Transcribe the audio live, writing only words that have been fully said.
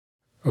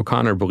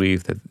O'Connor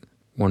believed that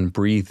one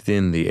breathed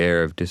in the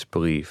air of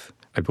disbelief.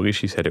 I believe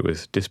she said it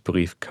was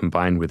disbelief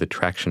combined with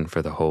attraction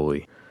for the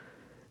holy.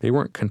 They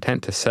weren't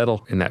content to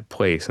settle in that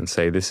place and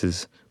say, this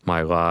is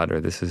my lot or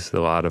this is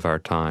the lot of our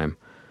time.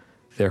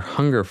 Their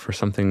hunger for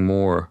something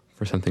more,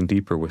 for something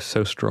deeper, was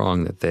so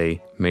strong that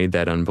they made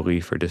that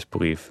unbelief or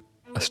disbelief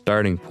a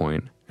starting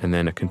point and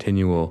then a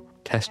continual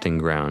testing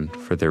ground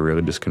for their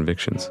religious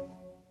convictions.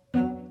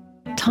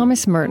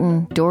 Thomas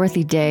Merton,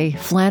 Dorothy Day,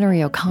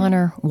 Flannery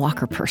O'Connor,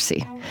 Walker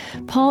Percy.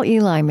 Paul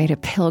Elie made a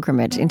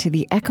pilgrimage into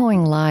the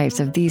echoing lives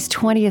of these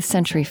 20th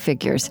century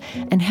figures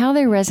and how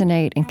they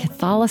resonate in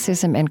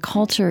Catholicism and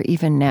culture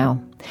even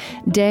now.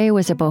 Day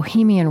was a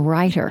Bohemian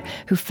writer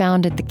who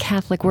founded the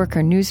Catholic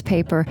Worker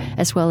newspaper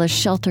as well as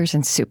shelters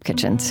and soup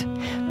kitchens.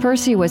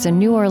 Percy was a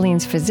New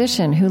Orleans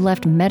physician who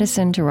left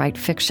medicine to write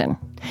fiction.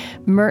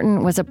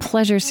 Merton was a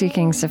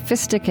pleasure-seeking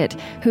sophisticate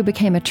who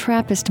became a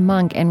Trappist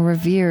monk and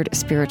revered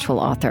spiritual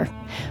author.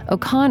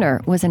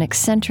 O'Connor was an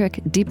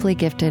eccentric, deeply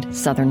gifted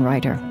Southern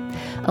writer.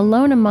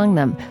 Alone among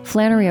them,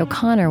 Flannery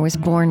O'Connor was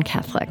born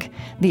Catholic.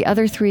 The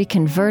other three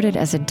converted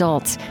as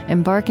adults,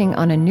 embarking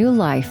on a new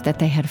life that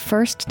they had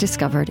first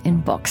discovered in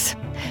books.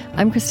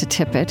 I'm Krista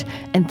Tippett,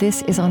 and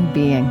this is On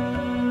Being.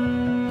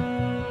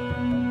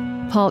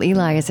 Paul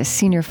Elie is a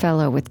senior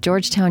fellow with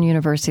Georgetown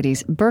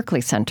University's Berkeley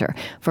Center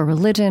for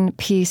Religion,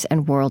 Peace,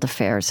 and World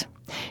Affairs.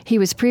 He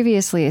was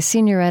previously a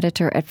senior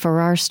editor at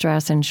Farrar,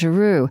 Straus and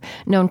Giroux,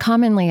 known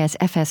commonly as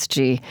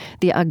FSG,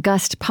 the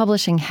august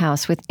publishing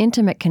house with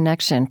intimate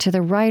connection to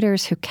the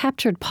writers who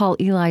captured Paul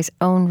Elie's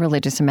own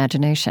religious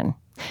imagination.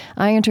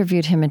 I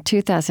interviewed him in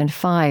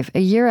 2005, a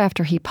year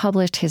after he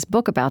published his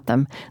book about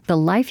them, The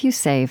Life You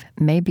Save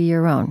May Be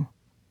Your Own.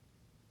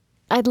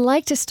 I'd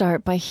like to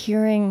start by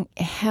hearing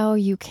how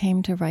you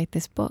came to write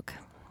this book.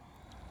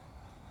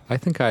 I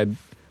think I'd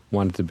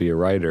wanted to be a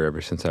writer ever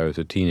since I was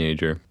a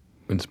teenager,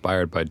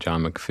 inspired by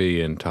John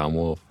McPhee and Tom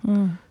Wolfe,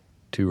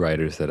 two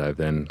writers that I've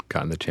then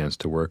gotten the chance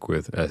to work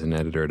with as an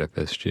editor at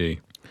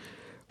FSG.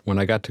 When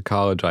I got to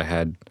college, I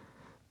had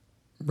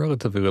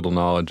relatively little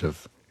knowledge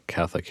of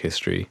Catholic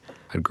history.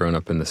 I'd grown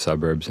up in the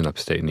suburbs in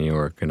upstate New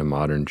York in a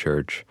modern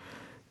church,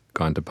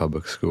 gone to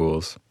public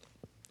schools,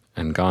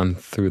 and gone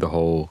through the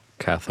whole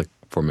Catholic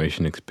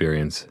formation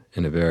experience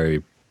in a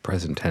very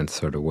present tense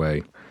sort of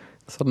way.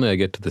 Suddenly I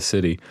get to the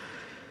city,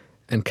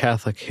 and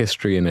Catholic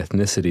history and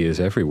ethnicity is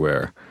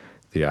everywhere.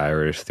 The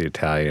Irish, the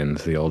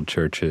Italians, the old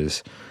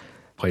churches,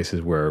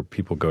 places where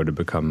people go to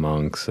become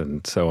monks,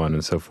 and so on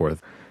and so forth.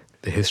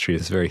 The history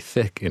is very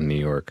thick in New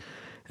York,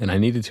 and I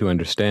needed to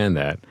understand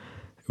that.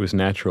 It was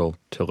natural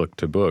to look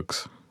to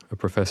books. A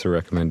professor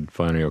recommended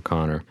Flannery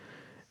O'Connor.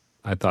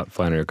 I thought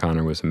Flannery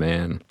O'Connor was a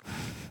man,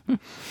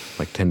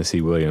 like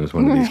Tennessee Williams,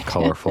 one of these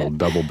colorful,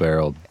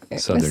 double-barreled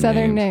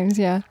Southern names,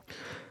 yeah.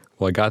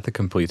 Well, I got the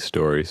complete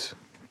stories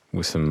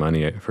with some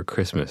money for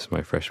Christmas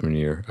my freshman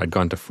year. I'd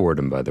gone to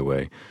Fordham, by the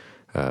way,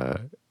 a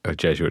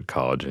Jesuit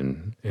college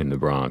in the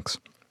Bronx.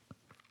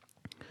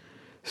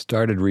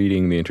 Started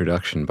reading the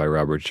introduction by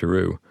Robert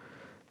Giroux,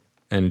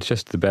 and it's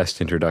just the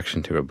best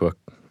introduction to a book,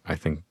 I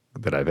think,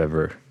 that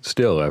I've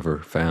still ever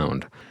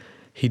found.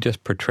 He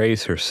just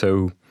portrays her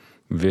so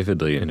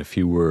vividly in a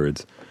few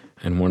words,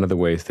 and one of the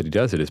ways that he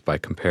does it is by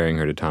comparing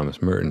her to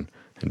Thomas Merton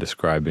and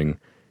describing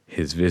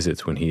his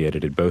visits when he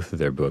edited both of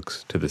their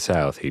books to the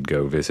South. He'd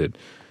go visit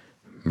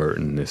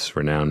Merton, this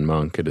renowned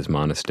monk, at his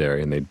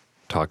monastery, and they'd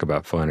talk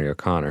about Flannery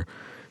O'Connor.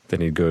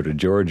 Then he'd go to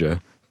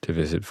Georgia to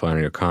visit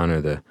Flannery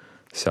O'Connor, the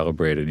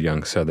celebrated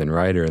young Southern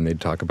writer, and they'd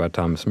talk about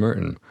Thomas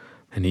Merton.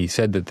 And he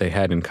said that they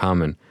had in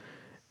common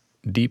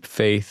deep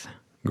faith,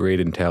 great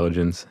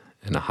intelligence,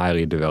 and a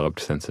highly developed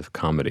sense of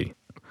comedy.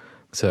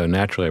 So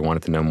naturally, I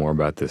wanted to know more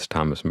about this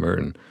Thomas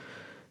Merton,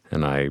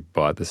 and I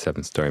bought The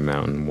Seven Storey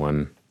Mountain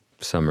one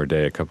summer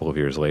day a couple of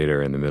years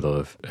later in the middle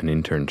of an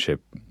internship.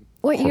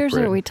 What years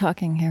are we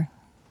talking here?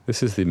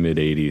 This is the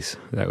mid-'80s.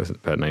 That was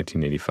about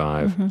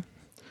 1985.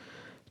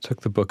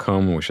 Took the book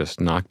home and was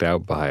just knocked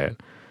out by it.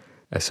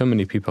 As so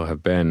many people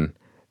have been,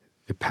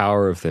 the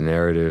power of the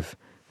narrative,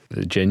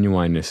 the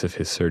genuineness of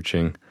his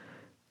searching,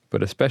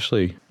 but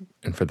especially,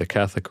 and for the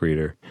Catholic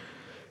reader,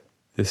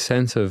 this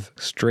sense of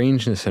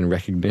strangeness and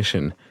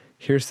recognition.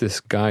 Here's this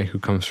guy who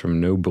comes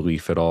from no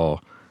belief at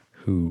all,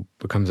 who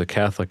becomes a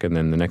Catholic, and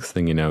then the next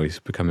thing you know, he's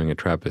becoming a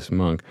Trappist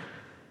monk.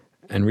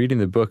 And reading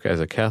the book as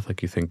a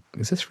Catholic, you think,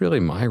 is this really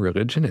my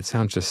religion? It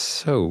sounds just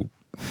so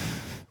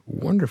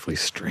wonderfully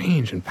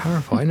strange and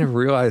powerful. I never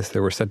realized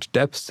there were such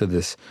depths to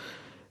this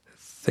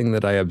thing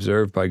that I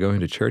observed by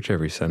going to church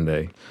every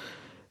Sunday.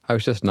 I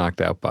was just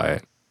knocked out by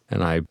it,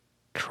 and I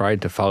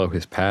tried to follow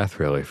his path,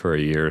 really, for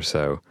a year or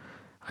so.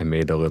 I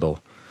made a little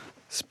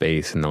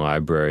space in the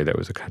library that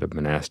was a kind of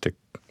monastic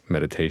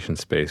meditation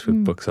space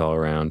with books all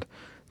around.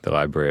 The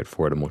library at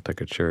Fordham looked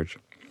like a church,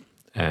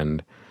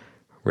 and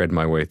read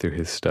my way through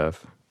his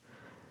stuff.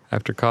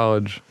 After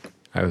college,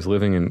 I was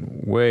living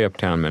in way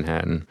uptown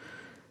Manhattan.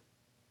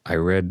 I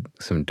read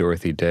some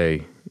Dorothy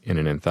Day in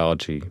an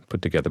anthology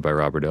put together by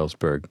Robert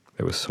Ellsberg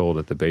that was sold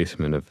at the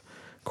basement of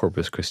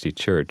Corpus Christi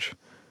Church.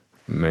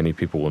 Many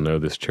people will know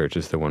this church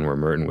is the one where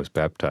Merton was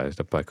baptized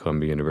up by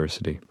Columbia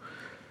University.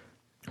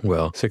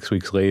 Well, 6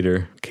 weeks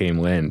later came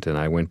Lent, and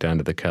I went down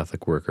to the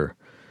Catholic Worker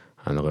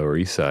on the Lower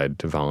East Side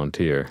to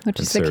volunteer. Which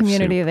is the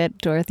community that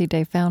Dorothy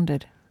Day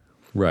founded.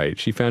 Right.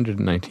 She founded it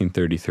in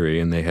 1933,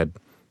 and they had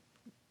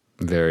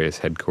various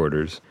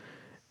headquarters.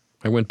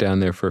 I went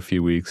down there for a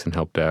few weeks and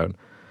helped out.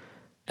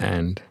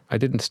 And I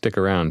didn't stick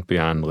around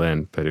beyond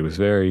Lent, but it was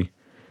very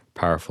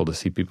powerful to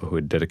see people who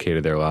had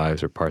dedicated their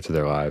lives or parts of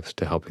their lives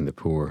to helping the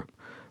poor.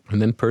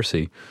 And then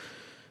Percy,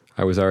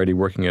 I was already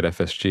working at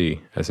FSG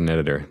as an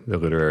editor, the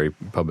literary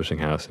publishing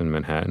house in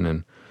Manhattan,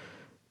 and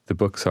the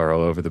books are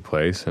all over the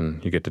place,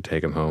 and you get to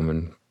take them home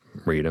and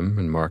read them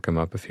and mark them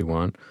up if you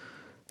want.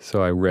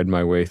 So I read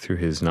my way through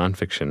his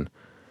nonfiction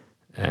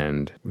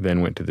and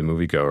then went to The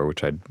Moviegoer,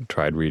 which I'd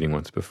tried reading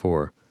once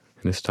before.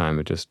 And this time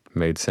it just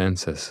made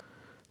sense as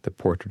the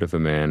portrait of a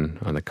man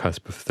on the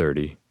cusp of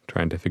 30,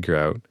 trying to figure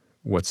out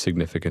what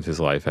significance his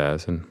life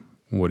has and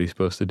what he's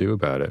supposed to do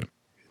about it.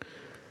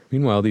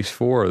 Meanwhile, these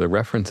four, the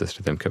references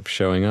to them kept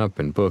showing up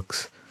in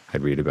books.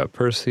 I'd read about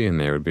Percy, and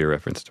there would be a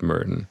reference to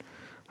Merton.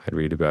 I'd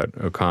read about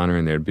O'Connor,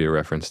 and there'd be a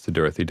reference to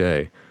Dorothy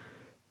Day.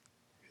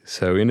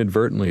 So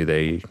inadvertently,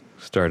 they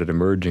started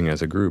emerging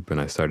as a group,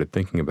 and I started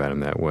thinking about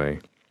them that way.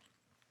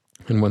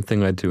 And one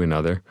thing led to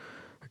another.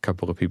 A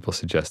couple of people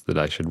suggested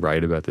I should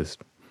write about this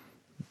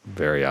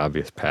very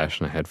obvious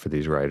passion I had for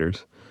these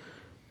writers,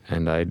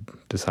 and I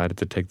decided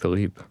to take the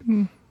leap.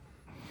 Mm.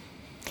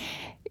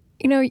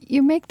 You know,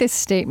 you make this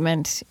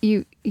statement,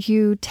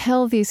 you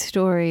tell these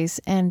stories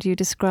and you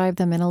describe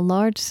them in a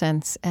large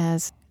sense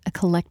as a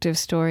collective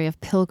story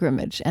of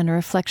pilgrimage and a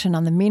reflection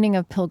on the meaning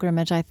of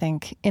pilgrimage, I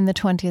think, in the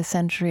 20th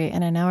century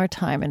and in our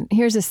time. And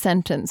here's a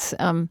sentence,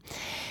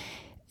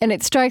 and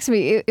it strikes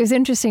me, it was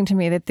interesting to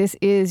me that this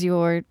is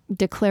your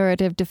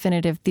declarative,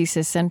 definitive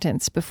thesis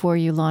sentence before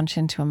you launch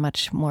into a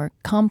much more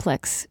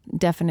complex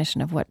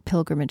definition of what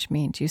pilgrimage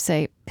means. You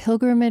say,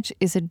 pilgrimage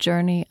is a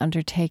journey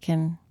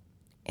undertaken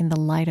in the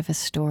light of a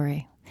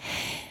story.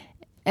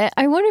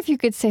 I wonder if you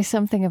could say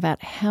something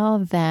about how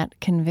that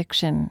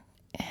conviction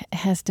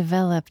has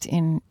developed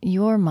in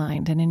your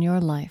mind and in your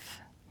life,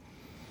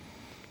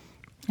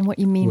 and what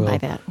you mean by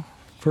that.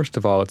 First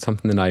of all, it's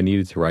something that I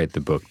needed to write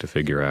the book to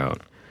figure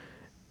out.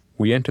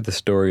 We enter the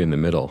story in the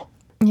middle.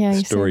 Yeah,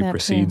 the story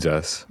precedes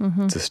us.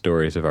 Mm-hmm. It's the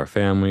stories of our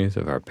families,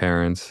 of our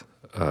parents,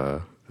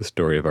 the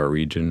story of our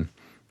region,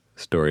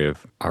 the story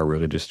of our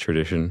religious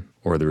tradition,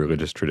 or the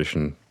religious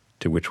tradition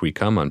to which we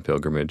come on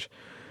pilgrimage.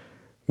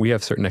 We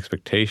have certain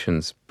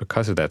expectations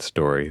because of that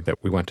story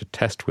that we want to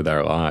test with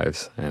our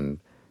lives and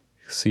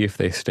see if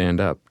they stand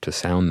up, to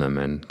sound them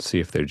and see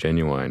if they're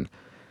genuine.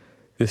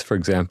 This, for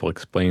example,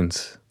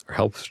 explains or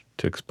helps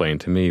to explain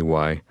to me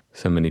why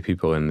so many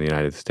people in the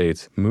United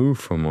States move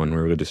from one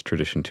religious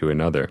tradition to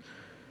another.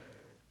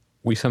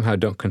 We somehow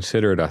don't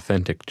consider it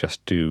authentic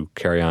just to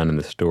carry on in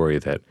the story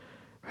that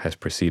has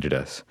preceded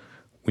us.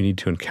 We need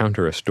to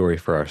encounter a story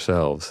for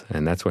ourselves,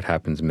 and that's what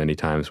happens many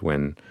times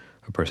when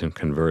a person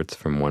converts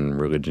from one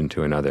religion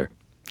to another.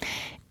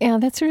 Yeah,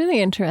 that's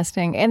really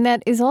interesting. And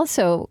that is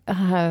also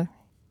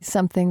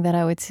something that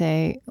I would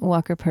say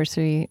Walker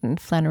Percy and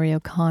Flannery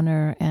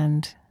O'Connor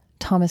and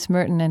Thomas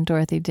Merton and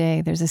Dorothy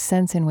Day, there's a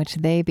sense in which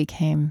they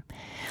became,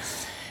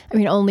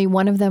 only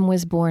one of them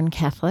was born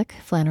Catholic,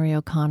 Flannery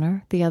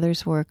O'Connor. The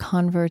others were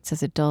converts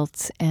as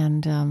adults,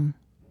 and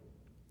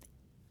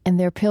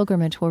their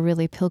pilgrimage were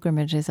really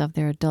pilgrimages of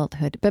their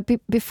adulthood. But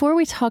before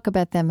we talk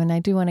about them, and I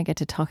do want to get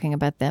to talking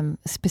about them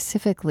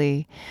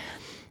specifically,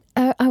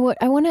 I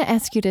want to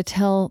ask you to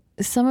tell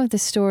some of the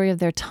story of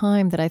their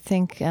time that I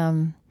think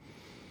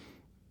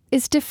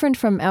is different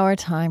from our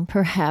time,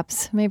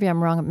 perhaps. Maybe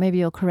I'm wrong. Maybe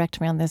you'll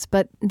correct me on this.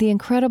 But the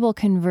incredible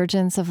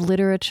convergence of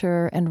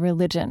literature and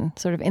religion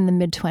sort of in the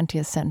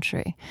mid-20th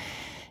century.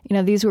 You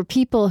know, these were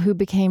people who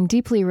became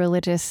deeply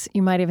religious,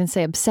 you might even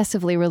say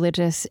obsessively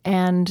religious,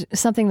 and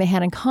something they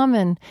had in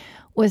common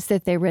was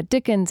that they read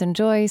Dickens and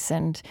Joyce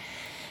and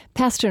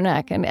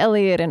Pasternak and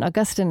Eliot and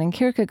Augustine and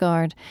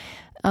Kierkegaard.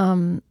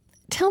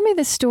 Tell me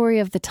the story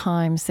of the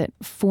times that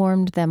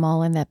formed them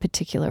all in that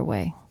particular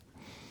way.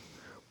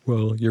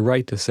 Well, you're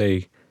right to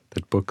say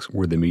that books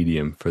were the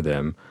medium for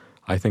them.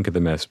 I think of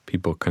them as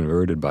people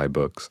converted by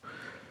books.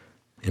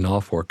 In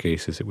all four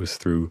cases, it was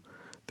through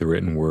the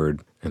written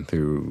word and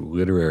through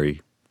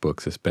literary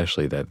books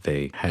especially that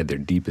they had their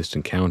deepest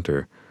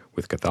encounter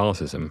with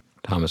Catholicism.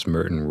 Thomas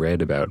Merton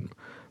read about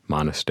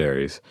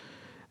monasteries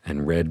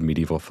and read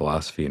medieval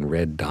philosophy and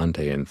read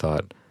Dante and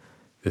thought,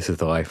 this is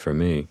the life for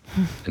me,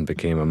 and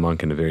became a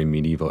monk in a very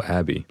medieval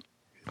abbey.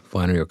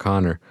 Flannery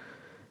O'Connor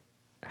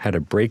had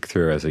a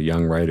breakthrough as a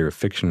young writer of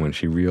fiction when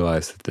she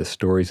realized that the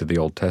stories of the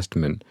Old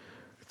Testament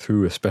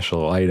threw a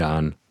special light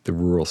on the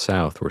rural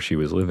South where she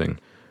was living.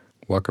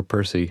 Walker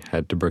Percy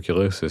had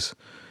tuberculosis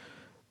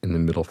in the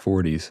middle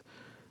 40s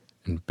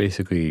and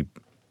basically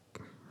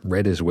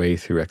read his way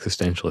through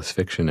existentialist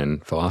fiction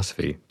and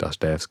philosophy,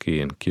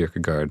 Dostoevsky and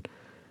Kierkegaard,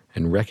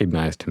 and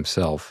recognized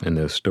himself in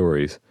those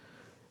stories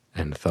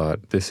and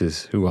thought, this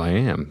is who I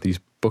am. These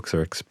books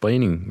are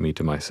explaining me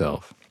to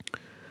myself.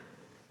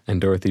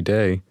 And Dorothy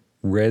Day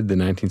read the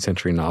 19th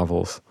century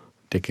novels,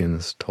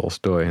 Dickens,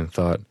 Tolstoy, and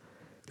thought,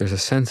 there's a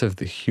sense of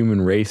the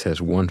human race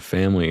as one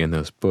family in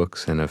those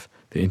books and of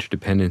the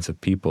interdependence of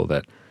people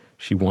that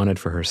she wanted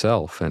for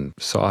herself and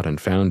sought and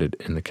found it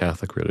in the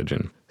Catholic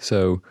religion.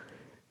 So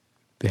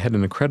they had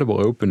an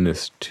incredible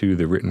openness to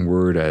the written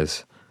word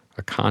as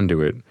a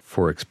conduit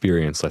for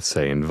experience, let's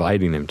say,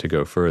 inviting them to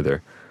go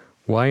further.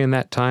 Why in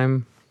that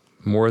time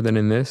more than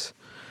in this?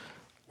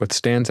 What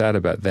stands out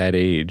about that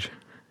age,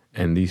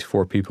 and these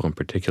four people in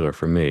particular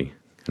for me,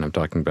 and I'm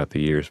talking about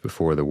the years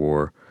before the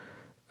war,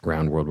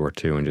 around World War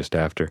II and just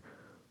after,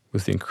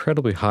 was the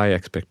incredibly high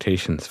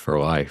expectations for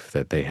life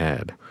that they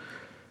had.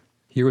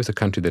 Here was a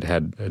country that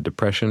had a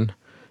depression,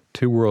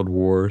 2 world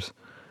wars,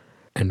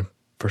 and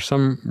for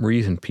some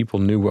reason people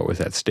knew what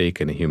was at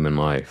stake in a human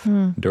life.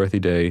 Dorothy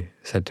Day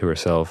said to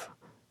herself,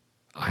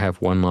 I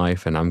have one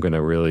life and I'm going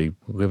to really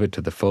live it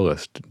to the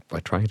fullest by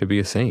trying to be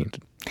a saint.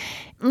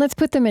 Let's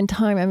put them in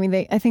time. I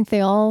mean, I think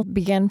they all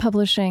began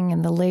publishing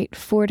in the late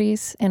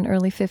 40s and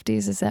early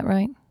 50s. Is that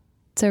right?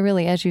 So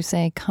really, as you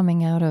say,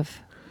 coming out of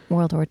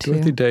World War II.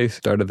 Dorothy Day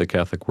started the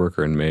Catholic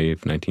Worker in May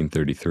of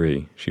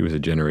 1933. She was a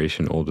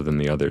generation older than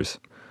the others.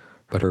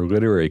 But her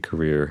literary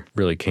career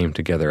really came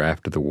together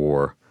after the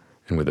war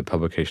and with the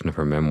publication of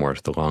her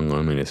memoirs, The Long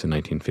Loneliness, in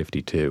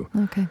 1952.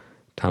 Okay.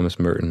 Thomas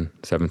Merton,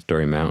 Seventh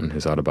Story Mountain,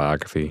 his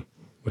autobiography,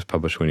 was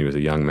published when he was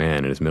a young man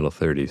in his middle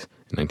 30s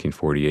in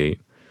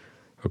 1948.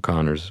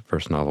 O'Connor's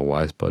first novel,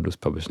 Wise Blood, was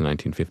published in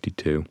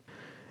 1952.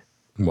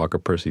 Walker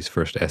Percy's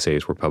first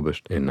essays were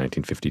published in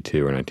 1952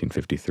 or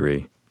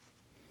 1953.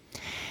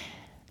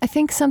 I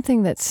think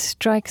something that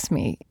strikes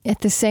me at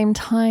the same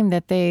time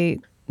that they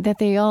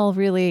all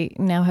really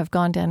now have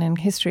gone down in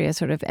history as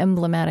sort of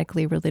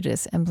emblematically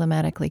religious,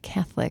 emblematically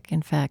Catholic,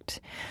 in fact,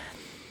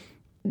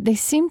 they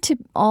seem to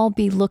all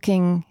be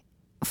looking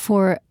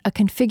for a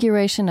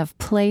configuration of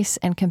place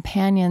and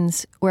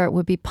companions where it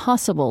would be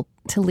possible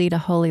to lead a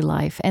holy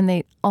life. And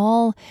they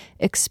all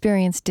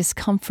experienced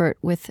discomfort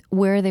with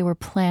where they were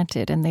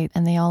planted, and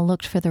they all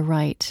looked for the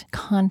right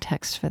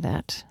context for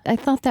that. I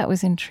thought that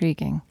was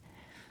intriguing.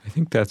 I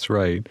think that's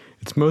right.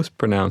 It's most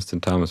pronounced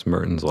in Thomas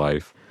Merton's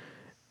life.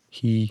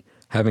 He,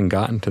 having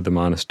gotten to the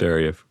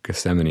monastery of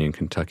Gethsemane in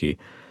Kentucky,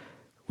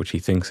 which he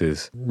thinks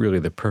is really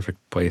the perfect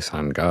place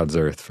on God's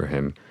earth for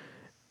him,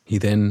 he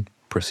then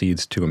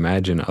proceeds to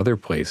imagine other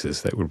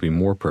places that would be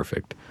more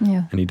perfect.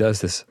 Yeah. And he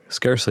does this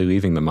scarcely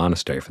leaving the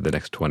monastery for the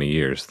next 20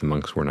 years. The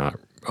monks were not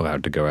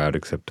allowed to go out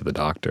except to the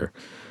doctor.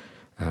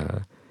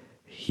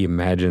 He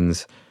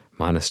imagines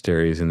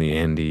monasteries in the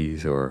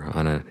Andes or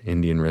on an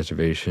Indian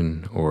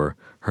reservation or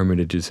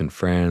hermitages in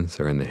France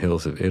or in the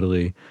hills of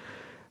Italy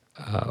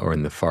or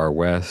in the far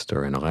west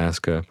or in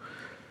Alaska.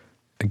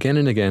 Again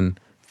and again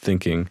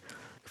thinking,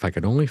 if I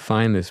could only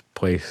find this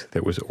place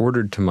that was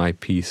ordered to my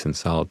peace and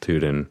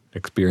solitude and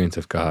experience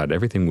of God,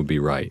 everything would be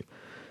right.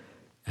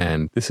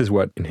 And this is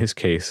what, in his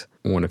case,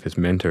 one of his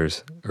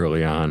mentors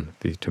early on,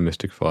 the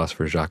Thomistic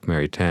philosopher Jacques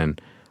Maritain,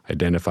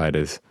 identified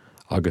as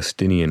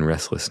Augustinian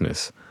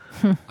restlessness.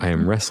 I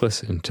am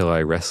restless until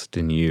I rest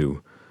in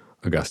you,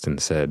 Augustine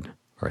said.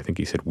 Or I think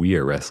he said, we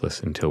are restless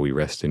until we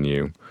rest in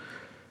you.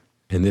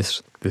 And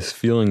this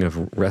feeling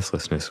of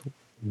restlessness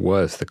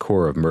was the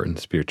core of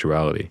Merton's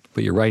spirituality.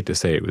 But you're right to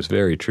say it was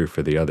very true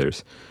for the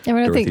others. I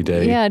mean, Dorothy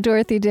Day. Yeah,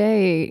 Dorothy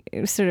Day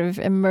sort of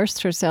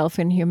immersed herself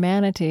in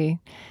humanity.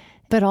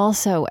 But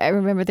also, I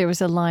remember there was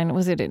a line,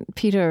 was it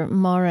Peter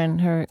Morin,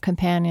 her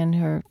companion,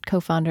 her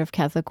co-founder of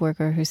Catholic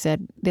Worker, who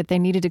said that they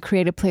needed to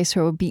create a place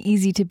where it would be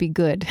easy to be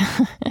good.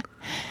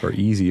 Or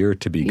easier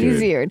to be good.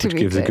 Easier to be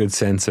good. Which gives a good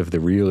sense of the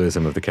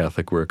realism of the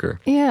Catholic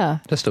Worker. Yeah.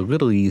 Just a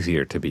little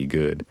easier to be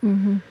good.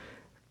 Mm-hmm.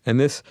 And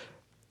this,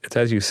 it's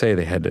as you say,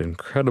 they had an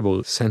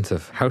incredible sense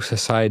of how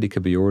society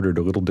could be ordered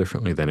a little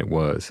differently than it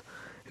was.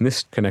 And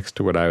this connects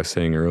to what I was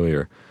saying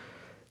earlier.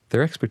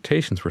 Their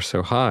expectations were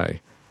so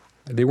high.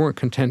 They weren't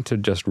content to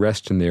just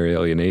rest in their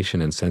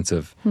alienation and sense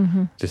of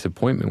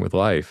disappointment with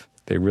life.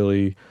 They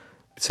really,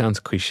 it sounds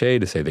cliche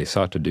to say they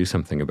sought to do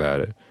something about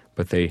it,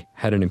 but they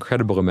had an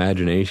incredible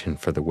imagination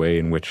for the way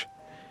in which,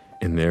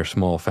 in their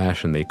small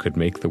fashion, they could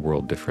make the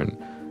world different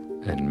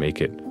and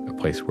make it a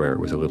place where it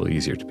was a little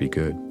easier to be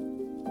good.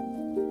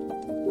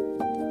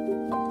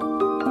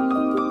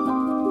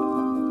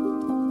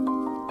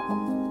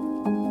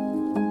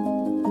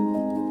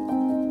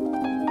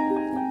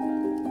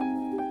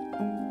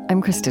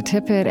 I'm Krista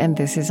Tippett, and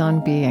this is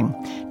On Being.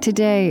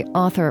 Today,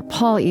 author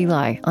Paul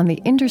Elie on the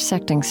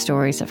intersecting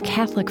stories of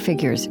Catholic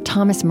figures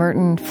Thomas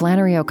Merton,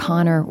 Flannery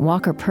O'Connor,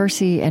 Walker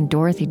Percy, and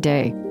Dorothy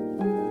Day.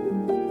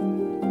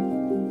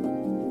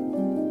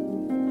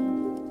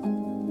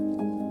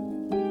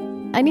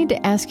 I need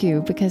to ask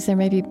you, because there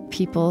may be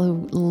people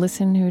who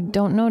listen who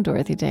don't know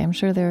Dorothy Day. I'm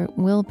sure there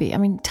will be. I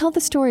mean, tell the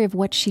story of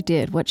what she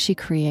did, what she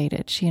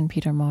created, she and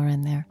Peter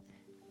Morin there.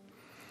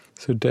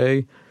 So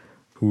Day,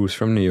 who was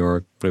from New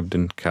York, lived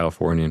in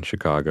California and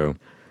Chicago,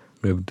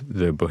 lived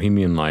the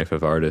bohemian life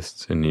of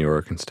artists in New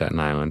York and Staten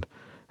Island,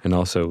 and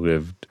also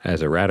lived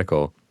as a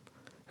radical,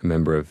 a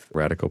member of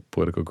radical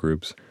political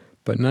groups.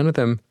 But none of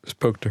them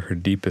spoke to her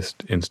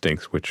deepest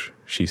instincts, which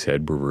she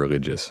said were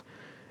religious.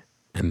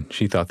 And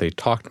she thought they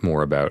talked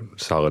more about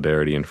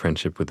solidarity and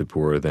friendship with the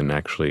poor than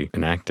actually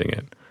enacting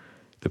it.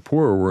 The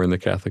poor were in the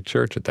Catholic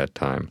Church at that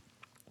time.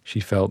 She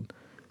felt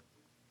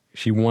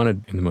she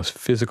wanted, in the most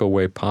physical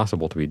way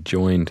possible, to be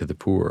joined to the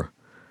poor.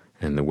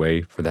 And the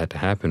way for that to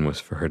happen was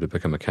for her to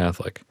become a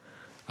Catholic.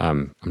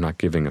 I'm not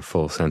giving a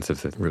full sense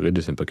of the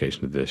religious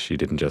implication of this. She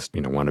didn't just,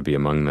 want to be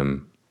among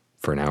them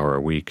for an hour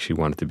a week. She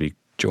wanted to be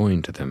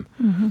joined to them.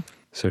 Mm-hmm.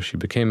 So she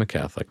became a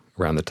Catholic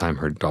around the time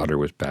her daughter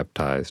was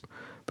baptized.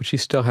 But she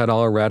still had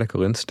all her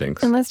radical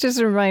instincts. And let's just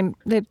remind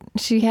that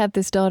she had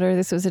this daughter.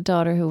 This was a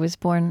daughter who was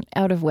born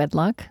out of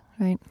wedlock,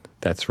 right?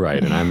 That's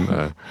right. And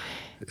I'm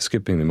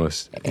skipping the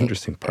most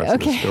interesting parts of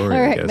the story,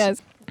 all right, I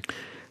guess.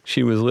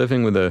 She was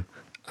living with a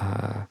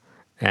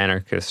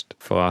anarchist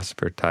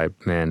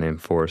philosopher-type man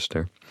named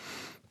Forrester.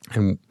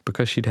 And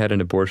because she'd had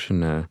an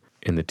abortion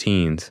in the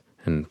teens,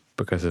 and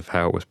because of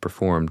how it was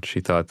performed, she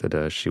thought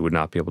that she would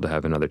not be able to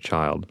have another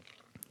child.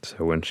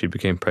 So when she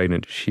became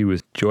pregnant, she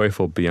was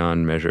joyful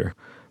beyond measure.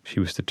 She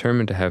was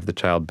determined to have the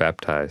child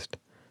baptized.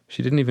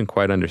 She didn't even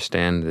quite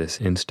understand this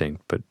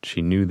instinct, but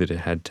she knew that it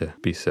had to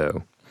be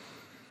so.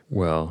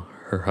 Well,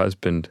 her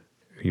husband,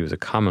 he was a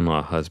common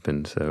law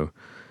husband, so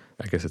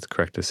I guess it's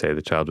correct to say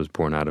the child was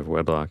born out of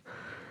wedlock,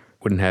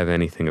 wouldn't have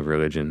anything of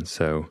religion.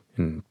 So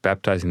in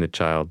baptizing the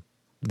child,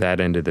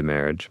 that ended the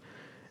marriage.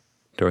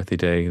 Dorothy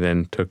Day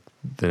then took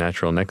the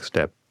natural next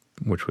step,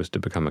 which was to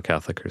become a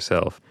Catholic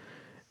herself.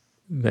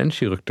 Then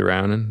she looked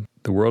around, and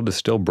the world is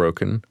still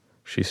broken.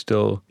 She's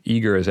still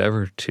eager as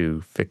ever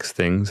to fix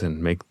things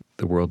and make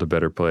the world a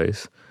better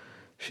place.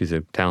 She's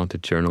a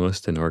talented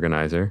journalist and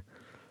organizer.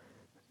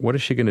 What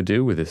is she going to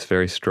do with this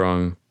very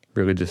strong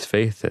religious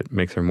faith that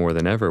makes her more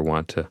than ever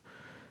want to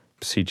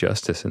see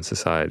justice in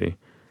society?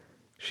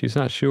 She's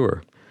not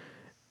sure.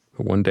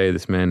 But one day,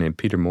 this man named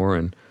Peter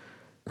Morin,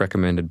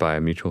 recommended by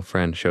a mutual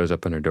friend, shows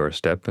up on her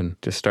doorstep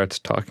and just starts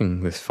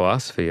talking this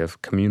philosophy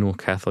of communal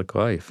Catholic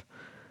life.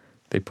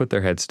 They put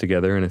their heads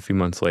together, and a few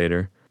months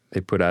later, they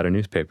put out a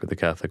newspaper, The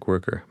Catholic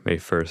Worker, May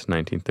 1st,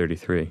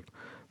 1933.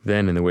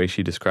 Then, in the way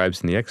she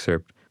describes in the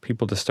excerpt,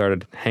 people just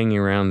started hanging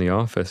around the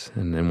office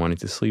and then wanting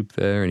to sleep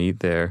there and eat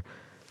there.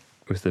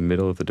 It was the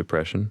middle of the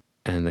Depression,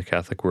 and the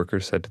Catholic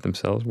workers said to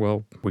themselves,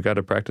 well, we got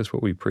to practice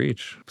what we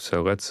preach,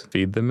 so let's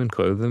feed them and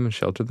clothe them and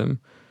shelter them,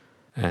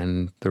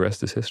 and the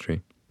rest is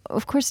history.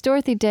 Of course,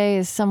 Dorothy Day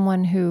is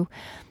someone who,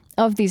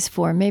 of these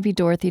four, maybe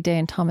Dorothy Day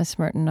and Thomas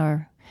Merton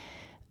are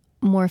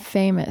more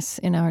famous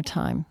in our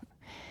time.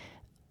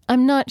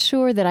 I'm not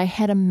sure that I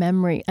had a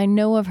memory. I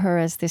know of her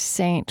as this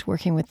saint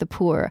working with the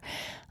poor.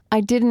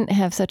 I didn't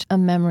have such a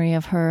memory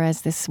of her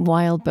as this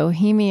wild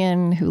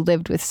bohemian who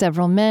lived with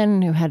several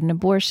men, who had an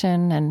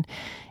abortion, and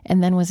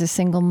then was a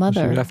single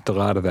mother. She left a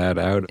lot of that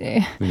out.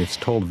 I mean, it's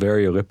told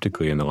very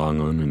elliptically in The Long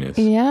Loneliness.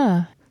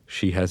 Yeah.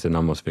 She has an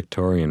almost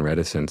Victorian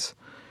reticence.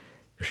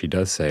 She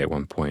does say at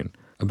one point,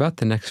 about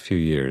the next few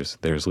years,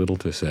 there's little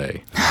to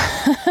say.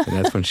 And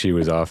that's when she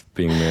was off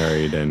being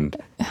married and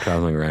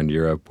traveling around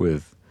Europe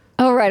with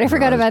Oh, right. I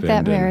forgot about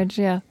that marriage,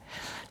 yeah.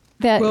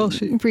 That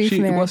brief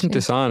marriage. It wasn't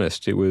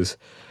dishonest. It was,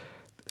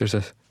 there's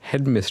a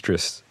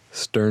headmistress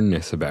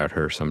sternness about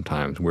her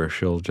sometimes where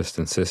she'll just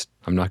insist,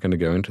 I'm not going to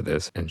go into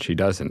this, and she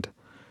doesn't.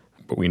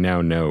 But we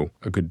now know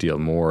a good deal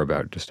more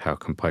about just how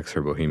complex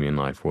her bohemian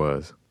life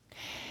was.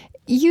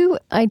 You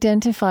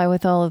identify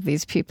with all of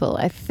these people.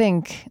 I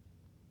think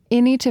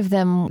in each of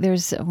them,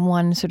 there's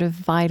one sort of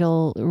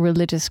vital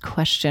religious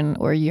question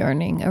or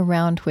yearning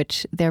around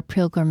which their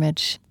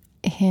pilgrimage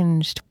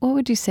hinged. What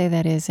would you say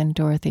that is in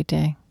Dorothy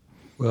Day?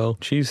 Well,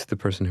 she's the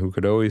person who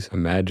could always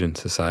imagine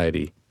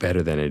society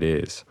better than it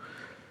is.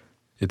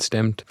 It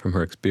stemmed from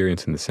her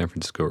experience in the San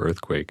Francisco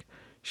earthquake.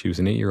 She was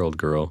an 8-year-old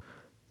girl.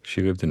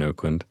 She lived in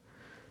Oakland.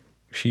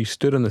 She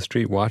stood on the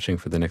street watching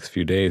for the next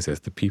few days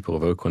as the people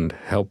of Oakland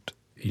helped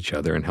each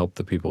other and helped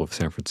the people of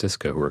San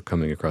Francisco who were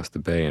coming across the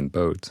bay in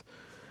boats.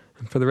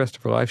 And for the rest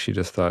of her life, she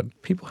just thought,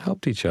 people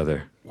helped each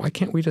other. Why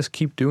can't we just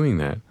keep doing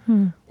that?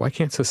 Why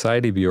can't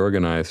society be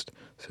organized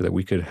so that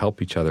we could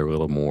help each other a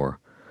little more?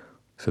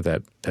 So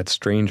that that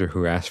stranger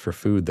who asked for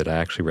food, that I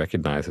actually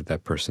recognize that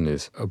that person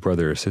is a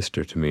brother or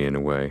sister to me in a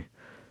way.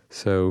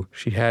 So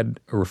she had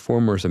a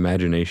reformer's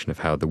imagination of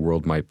how the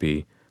world might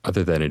be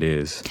other than it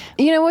is.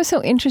 You know, what's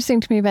so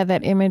interesting to me about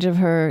that image of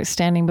her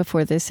standing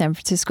before the San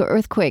Francisco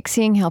earthquake,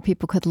 seeing how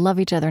people could love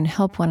each other and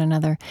help one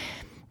another,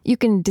 you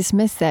can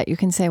dismiss that. You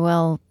can say,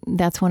 well,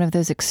 that's one of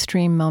those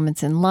extreme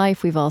moments in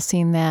life. We've all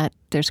seen that.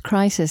 There's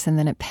crisis and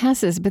then it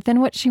passes. But then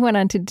what she went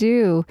on to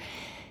do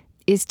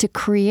is to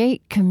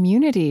create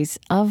communities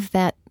of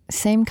that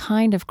same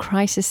kind of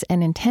crisis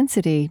and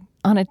intensity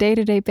on a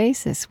day-to-day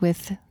basis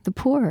with the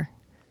poor.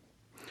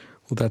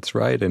 Well, that's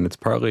right. And it's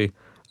partly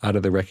out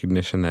of the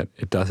recognition that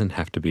it doesn't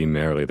have to be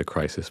merely the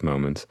crisis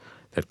moments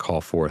that call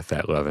forth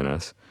that love in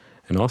us.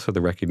 And also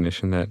the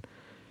recognition that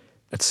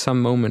at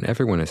some moment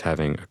everyone is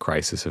having a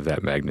crisis of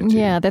that magnitude.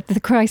 Yeah, that the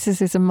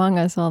crisis is among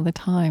us all the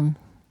time.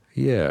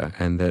 Yeah,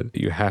 and that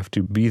you have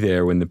to be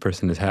there when the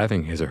person is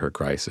having his or her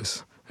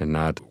crisis. and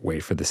not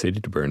wait for the city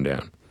to burn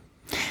down.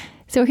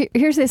 So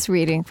here's this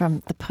reading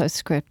from the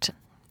postscript.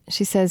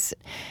 She says,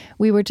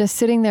 "We were just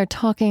sitting there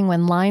talking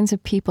when lines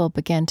of people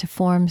began to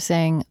form,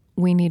 saying,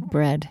 'We need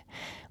bread.'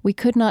 We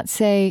could not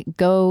say,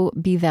 'Go,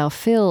 be thou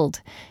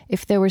filled.'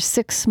 If there were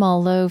 6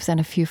 small loaves and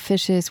a few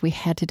fishes, we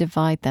had to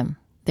divide them.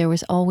 There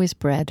was always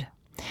bread.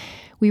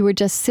 We were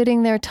just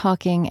sitting there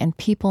talking, and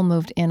people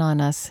moved in on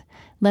us.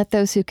 Let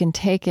those who can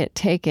take it,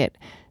 take it.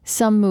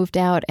 Some moved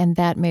out, and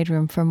that made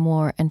room for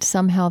more, and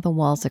somehow the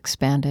walls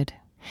expanded.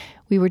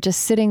 We were just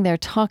sitting there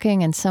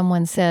talking, and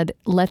someone said,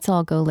 'Let's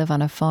all go live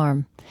on a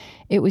farm.'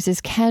 It was as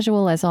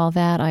casual as all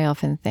that, I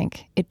often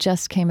think. It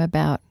just came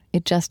about.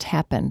 It just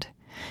happened.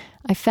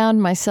 I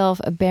found myself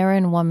a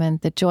barren woman,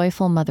 the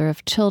joyful mother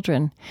of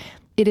children.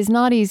 It is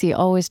not easy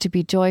always to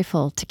be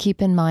joyful, to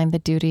keep in mind the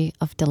duty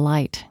of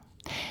delight.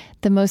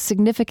 The most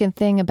significant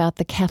thing about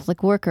the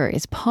Catholic worker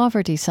is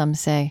poverty, some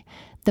say.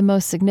 The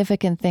most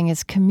significant thing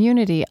is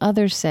community,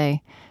 others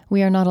say.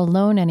 We are not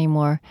alone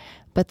anymore,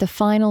 but the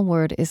final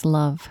word is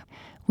love.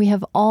 We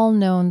have all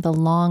known the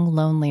long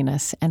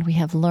loneliness, and we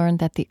have learned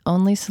that the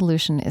only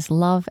solution is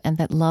love, and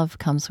that love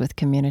comes with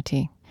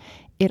community.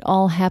 It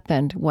all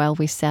happened while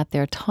we sat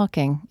there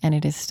talking, and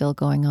it is still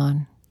going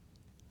on."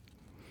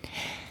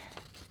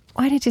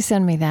 Why did you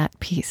send me that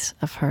piece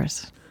of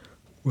hers?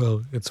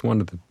 Well, it's one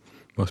of the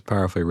most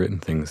powerfully written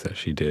things that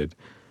she did.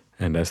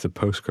 And as the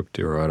postscript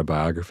to her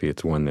autobiography,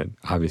 it's one that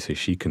obviously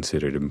she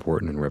considered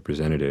important and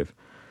representative.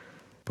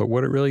 But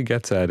what it really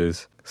gets at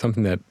is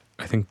something that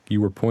I think you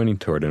were pointing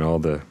toward in all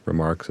the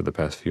remarks of the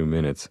past few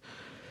minutes.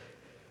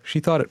 She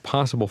thought it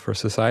possible for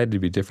society to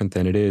be different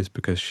than it is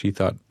because she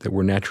thought that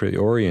we're naturally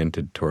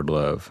oriented toward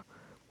love.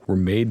 We're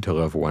made to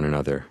love one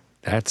another.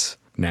 That's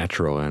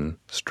natural, and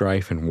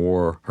strife and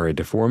war are a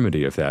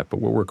deformity of that.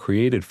 But what we're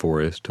created for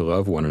is to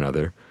love one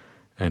another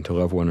and to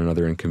love one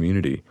another in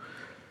community.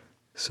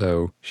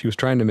 So she was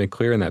trying to make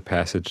clear in that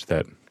passage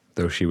that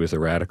though she was a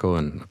radical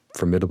and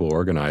formidable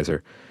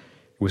organizer,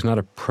 it was not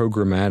a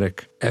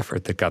programmatic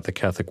effort that got the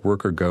Catholic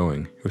worker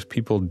going. It was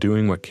people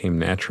doing what came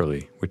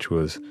naturally, which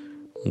was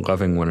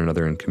loving one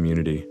another in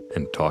community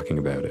and talking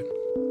about it.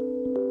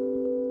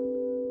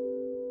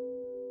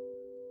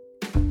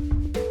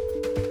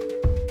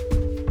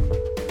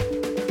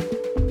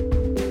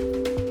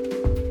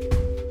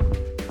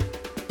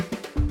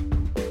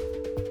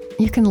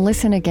 You can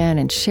listen again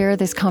and share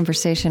this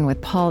conversation with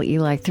Paul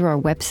Elie through our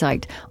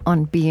website,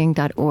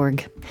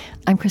 onbeing.org.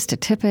 I'm Krista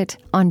Tippett.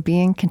 On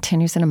Being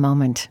continues in a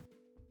moment.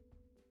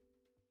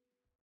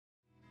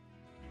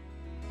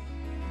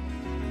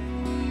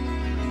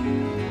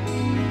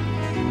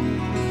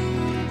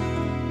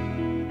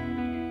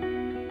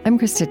 I'm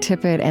Krista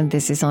Tippett, and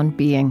this is On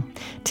Being.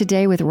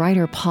 Today with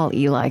writer Paul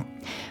Elie.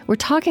 We're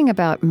talking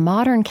about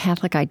modern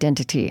Catholic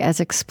identity as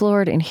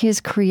explored in his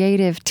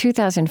creative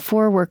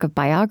 2004 work of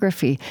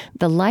biography,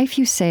 The Life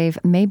You Save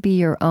May Be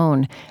Your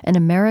Own, an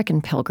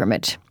American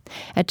Pilgrimage.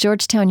 At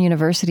Georgetown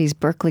University's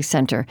Berkeley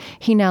Center,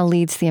 he now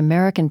leads the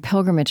American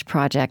Pilgrimage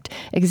Project,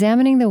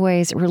 examining the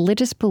ways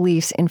religious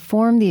beliefs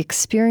inform the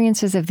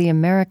experiences of the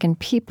American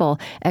people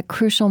at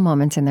crucial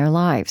moments in their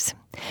lives.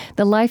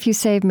 The Life You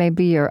Save May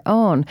Be Your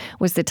Own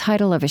was the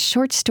title of a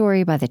short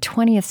story by the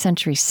 20th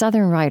century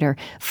Southern writer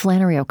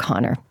Flannery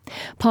O'Connor.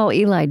 Paul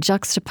Elie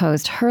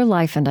juxtaposed her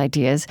life and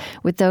ideas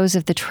with those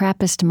of the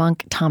Trappist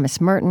monk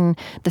Thomas Merton,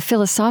 the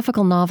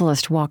philosophical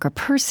novelist Walker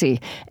Percy,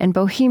 and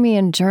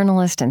bohemian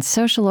journalist and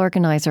social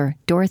organizer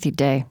Dorothy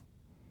Day.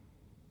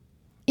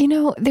 You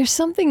know, there's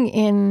something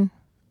in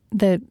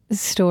the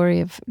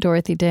story of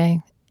Dorothy Day,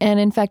 and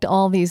in fact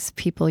all these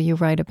people you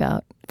write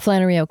about,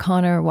 Flannery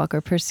O'Connor,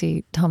 Walker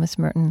Percy, Thomas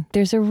Merton,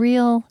 there's a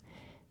real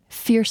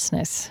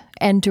fierceness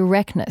and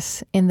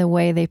directness in the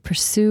way they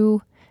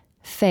pursue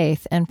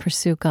faith and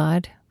pursue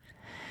God.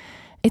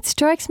 It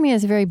strikes me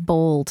as very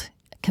bold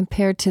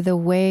compared to the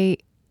way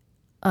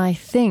I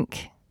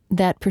think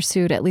that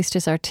pursuit, at least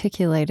is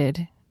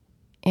articulated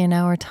in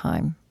our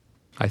time.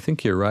 I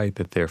think you're right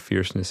that their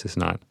fierceness is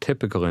not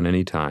typical in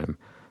any time,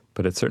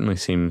 but it certainly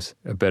seems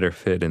a better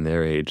fit in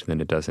their age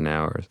than it does in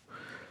ours.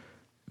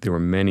 There were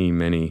many,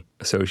 many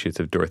associates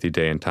of Dorothy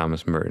Day and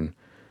Thomas Merton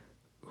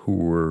who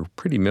were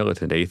pretty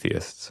militant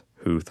atheists,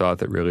 who thought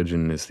that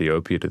religion is the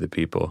opiate of the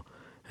people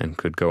and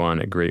could go on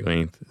at great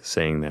length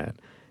saying that.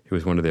 It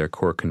was one of their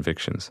core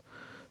convictions.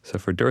 So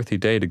for Dorothy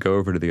Day to go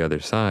over to the other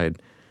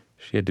side,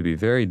 she had to be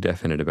very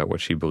definite about what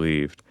she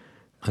believed.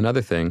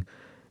 Another thing,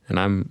 and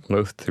I'm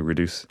loath to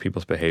reduce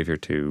people's behavior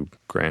to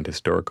grand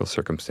historical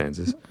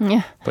circumstances,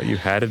 but you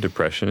had a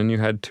depression and you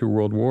had 2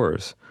 world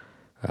wars.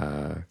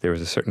 There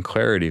was a certain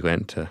clarity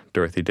lent to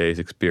Dorothy Day's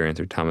experience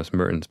or Thomas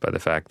Merton's by the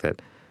fact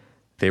that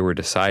they were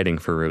deciding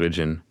for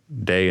religion,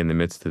 Day in the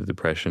midst of the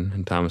Depression,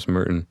 and Thomas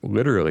Merton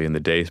literally in the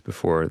days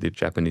before the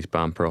Japanese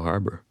bombed Pearl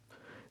Harbor.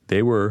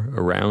 They were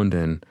around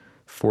and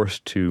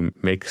forced to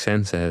make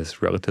sense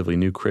as relatively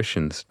new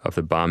Christians of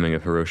the bombing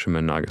of Hiroshima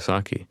and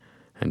Nagasaki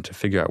and to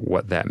figure out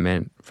what that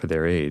meant for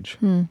their age.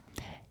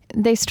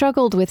 They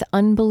struggled with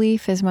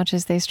unbelief as much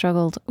as they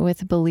struggled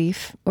with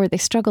belief, or they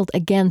struggled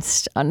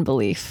against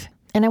unbelief.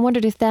 And I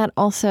wondered if that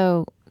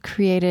also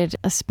created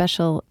a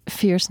special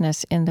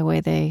fierceness in the way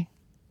they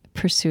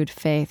pursued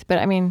faith. But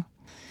I mean,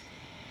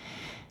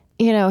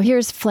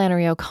 here's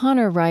Flannery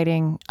O'Connor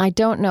writing, "I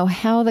don't know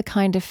how the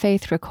kind of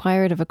faith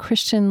required of a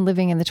Christian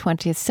living in the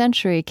 20th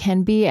century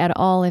can be at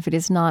all if it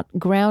is not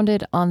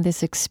grounded on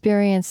this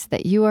experience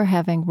that you are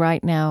having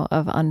right now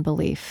of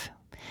unbelief.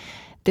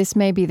 This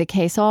may be the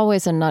case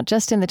always and not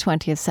just in the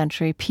 20th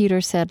century. Peter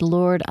said,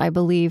 'Lord, I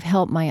believe,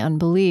 help my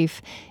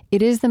unbelief.'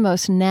 It is the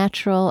most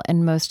natural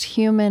and most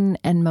human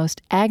and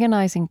most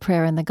agonizing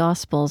prayer in the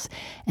Gospels,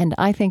 and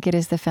I think it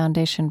is the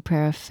foundation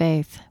prayer of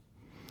faith."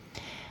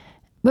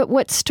 But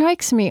what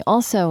strikes me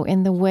also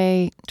in the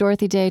way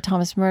Dorothy Day,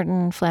 Thomas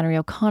Merton, Flannery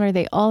O'Connor,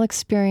 they all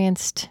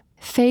experienced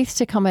faith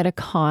to come at a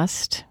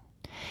cost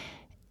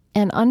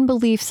and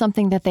unbelief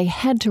something that they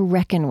had to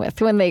reckon with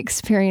when they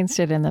experienced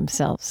it in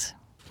themselves.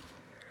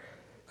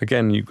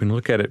 Again, you can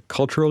look at it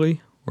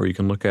culturally or you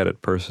can look at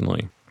it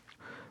personally.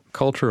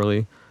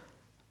 Culturally,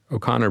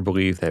 O'Connor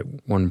believed that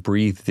one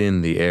breathed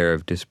in the air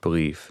of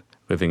disbelief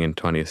living in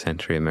 20th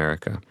century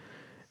America.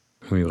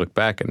 When we look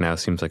back, it now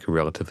seems like a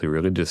relatively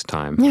religious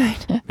time,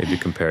 maybe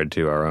compared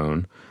to our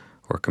own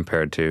or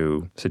compared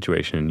to the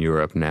situation in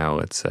Europe now,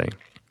 let's say.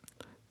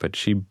 But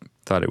she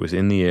thought it was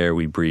in the air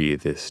we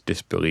breathe, this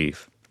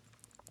disbelief.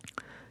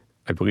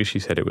 I believe she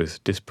said it was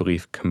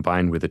disbelief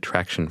combined with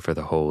attraction for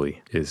the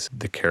holy is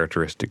the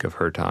characteristic of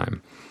her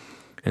time.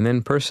 And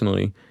then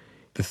personally,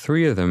 the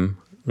three of them,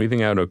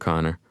 leaving out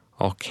O'Connor,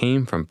 all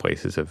came from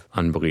places of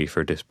unbelief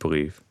or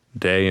disbelief.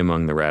 Day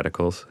among the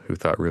radicals who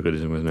thought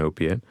religion was an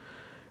opiate,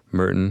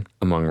 Merton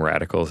among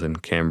radicals in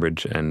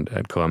Cambridge and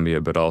at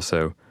Columbia, but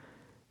also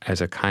as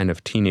a kind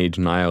of teenage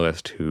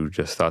nihilist who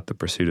just thought the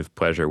pursuit of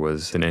pleasure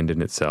was an end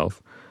in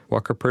itself.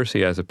 Walker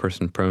Percy as a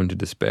person prone to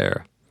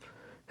despair.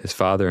 His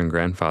father and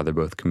grandfather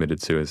both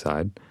committed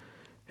suicide.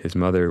 His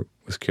mother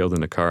was killed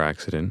in a car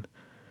accident.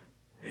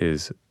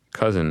 His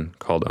cousin,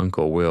 called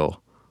Uncle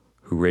Will,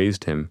 who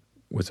raised him,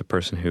 was a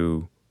person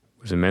who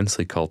was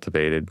immensely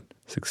cultivated,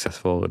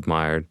 successful,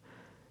 admired,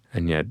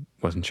 and yet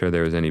wasn't sure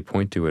there was any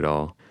point to it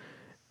all.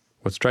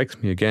 What strikes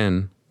me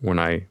again, when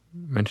I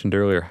mentioned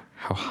earlier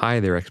how high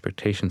their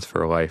expectations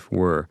for life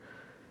were,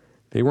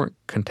 they weren't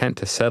content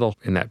to settle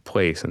in that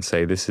place and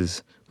say, this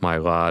is my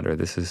lot or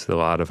this is the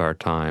lot of our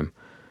time.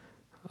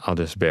 I'll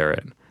just bear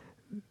it.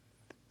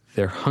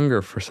 Their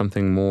hunger for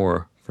something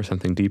more, for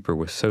something deeper,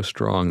 was so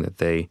strong that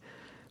they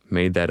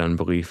made that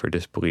unbelief or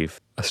disbelief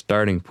a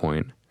starting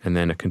point and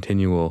then a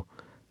continual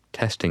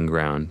testing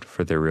ground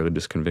for their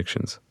religious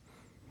convictions.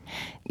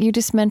 You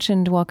just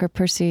mentioned Walker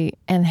Percy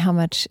and how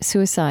much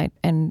suicide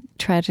and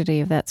tragedy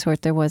of that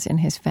sort there was in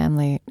his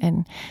family.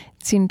 And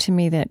it seemed to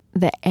me that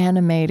the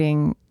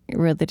animating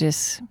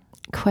religious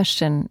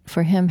question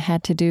for him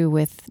had to do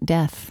with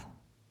death.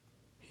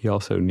 He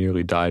also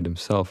nearly died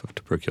himself of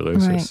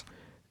tuberculosis. Right.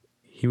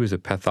 He was a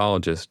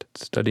pathologist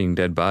studying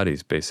dead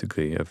bodies,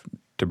 basically, of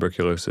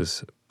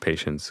tuberculosis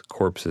patients,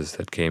 corpses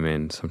that came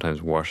in,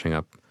 sometimes washing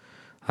up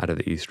out of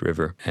the East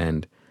River.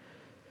 And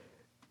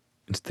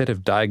instead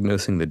of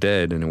diagnosing the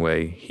dead in a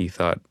way, he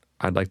thought,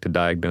 I'd like to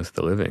diagnose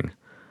the living.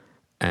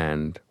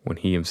 And when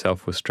he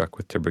himself was struck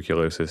with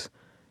tuberculosis,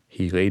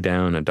 he lay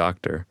down a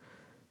doctor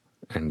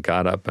and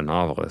got up a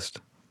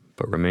novelist,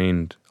 but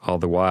remained all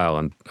the while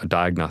a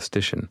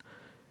diagnostician.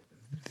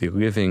 The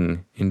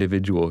living,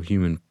 individual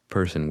human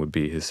person would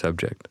be his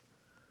subject.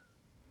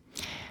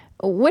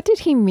 What did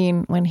he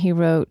mean when he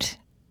wrote,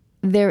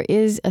 "There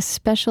is a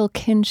special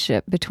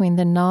kinship between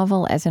the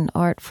novel as an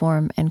art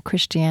form and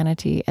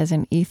Christianity as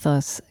an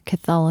ethos,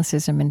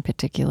 Catholicism in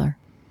particular"?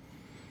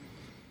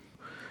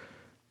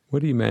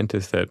 What he meant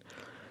is that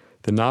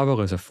the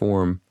novel as a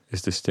form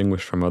is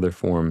distinguished from other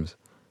forms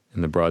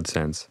in the broad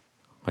sense,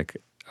 like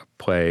a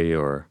play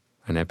or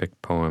an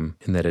epic poem,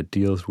 in that it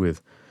deals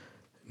with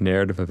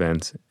narrative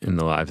events in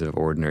the lives of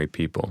ordinary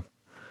people.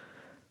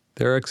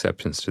 There are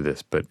exceptions to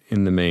this, but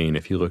in the main,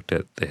 if you looked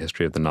at the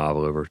history of the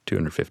novel over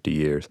 250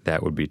 years,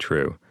 that would be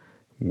true.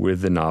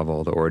 With the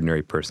novel, the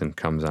ordinary person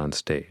comes on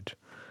stage.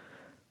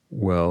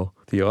 Well,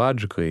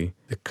 theologically,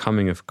 the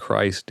coming of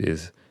Christ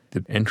is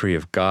the entry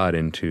of God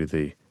into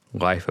the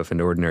life of an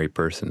ordinary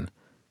person.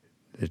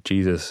 That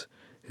Jesus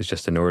is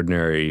just an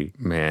ordinary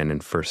man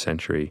in first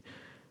century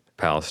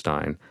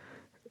Palestine,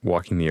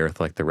 walking the earth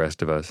like the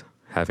rest of us,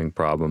 having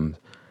problems,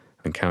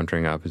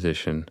 encountering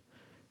opposition,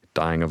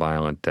 dying a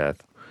violent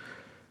death.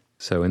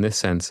 So in this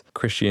sense,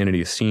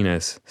 Christianity is seen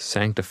as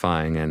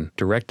sanctifying and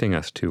directing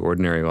us to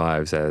ordinary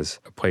lives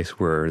as a place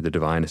where the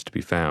divine is to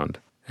be found.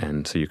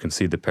 And so you can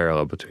see the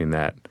parallel between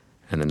that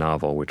and the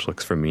novel, which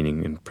looks for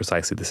meaning in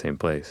precisely the same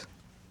place.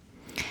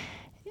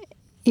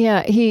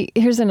 Yeah,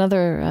 here's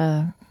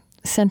another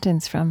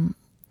sentence from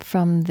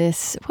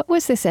this. What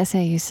was this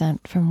essay you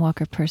sent from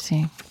Walker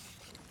Percy?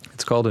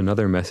 It's called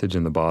Another Message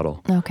in the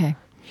Bottle. Okay.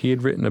 He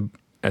had written an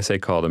essay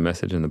called A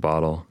Message in the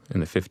Bottle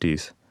in the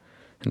 50s.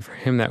 And for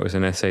him, that was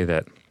an essay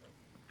that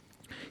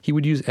he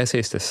would use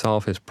essays to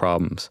solve his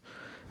problems,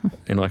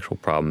 intellectual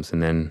problems,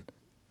 and then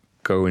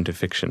go into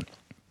fiction.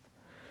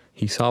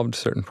 He solved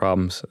certain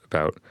problems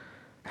about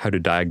how to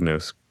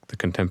diagnose the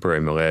contemporary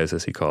malaise,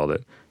 as he called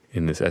it,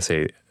 in this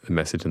essay, The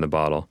Message in the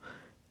Bottle,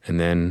 and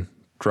then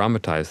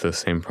dramatized those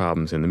same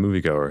problems in The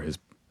Moviegoer, his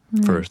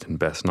first and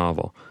best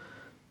novel.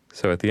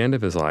 So at the end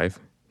of his life,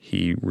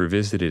 he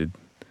revisited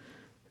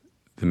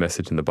The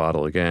Message in the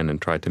Bottle again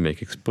and tried to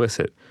make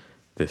explicit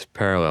this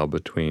parallel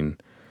between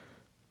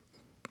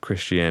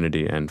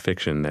Christianity and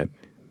fiction that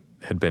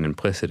had been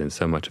implicit in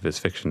so much of his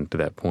fiction to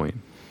that point.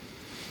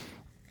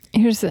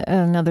 Here's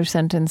another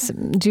sentence.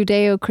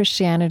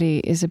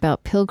 Judeo-Christianity is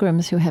about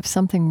pilgrims who have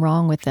something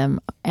wrong with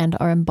them and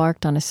are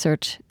embarked on a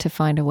search to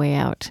find a way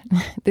out.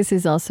 This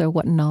is also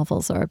what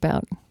novels are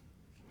about.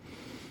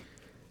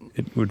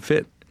 It would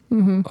fit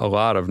a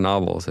lot of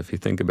novels if you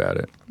think about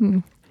it.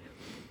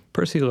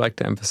 Percy liked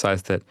to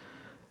emphasize that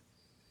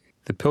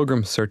the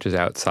pilgrim searches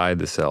outside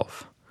the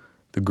self.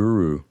 The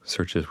guru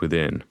searches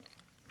within.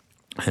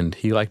 And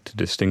he liked to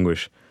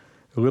distinguish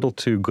a little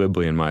too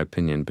glibly, in my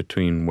opinion,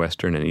 between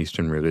Western and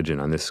Eastern religion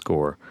on this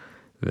score,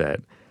 that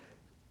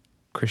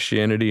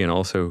Christianity and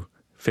also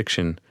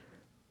fiction,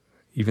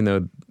 even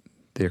though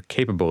they're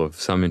capable of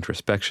some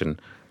introspection,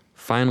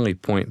 finally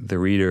point the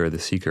reader or the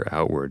seeker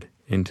outward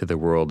into the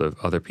world of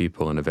other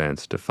people and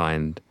events to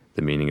find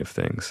the meaning of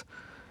things.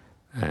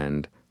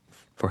 And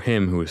for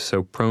him, who was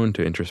so prone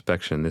to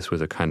introspection, this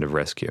was a kind of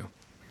rescue.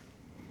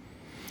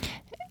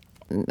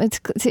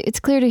 It's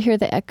clear to hear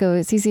the echo.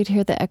 It's easy to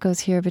hear the echoes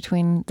here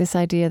between this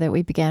idea that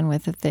we began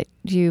with, that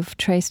you've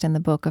traced in the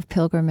book, of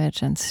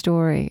pilgrimage and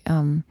story.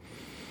 And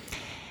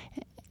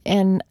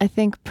I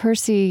think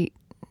Percy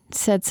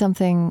said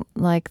something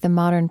like the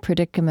modern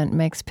predicament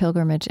makes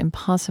pilgrimage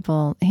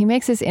impossible. He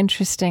makes this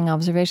interesting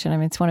observation. I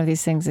mean, it's one of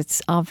these things,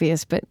 it's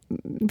obvious, but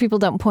people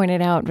don't point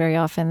it out very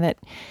often, that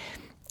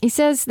he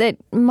says that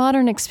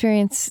modern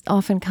experience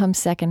often comes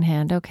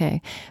secondhand,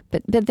 okay.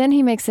 But then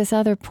he makes this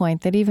other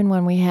point, that even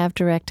when we have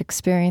direct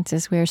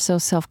experiences, we are so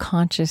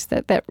self-conscious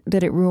that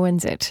it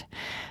ruins it,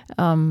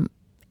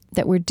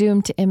 that we're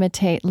doomed to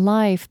imitate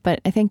life.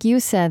 But I think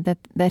you said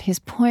that his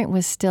point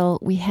was still,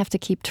 we have to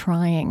keep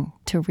trying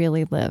to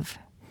really live.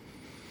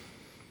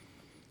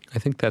 I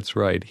think that's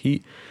right.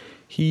 He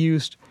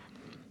used,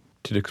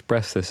 to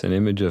express this, an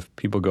image of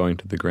people going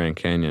to the Grand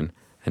Canyon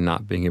and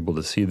not being able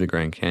to see the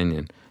Grand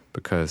Canyon,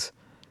 because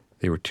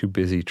they were too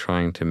busy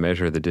trying to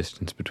measure the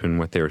distance between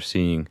what they were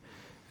seeing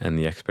and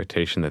the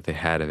expectation that they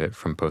had of it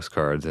from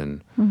postcards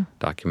and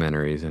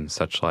documentaries and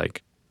such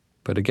like.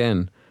 But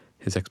again,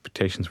 his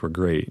expectations were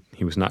great.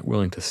 He was not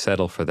willing to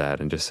settle for that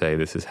and just say,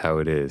 this is how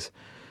it is.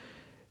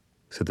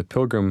 So the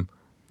pilgrim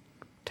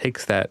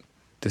takes that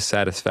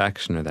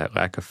dissatisfaction or that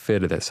lack of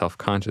fit or that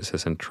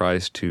self-consciousness and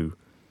tries to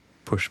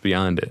push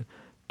beyond it,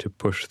 to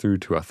push through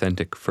to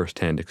authentic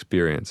first-hand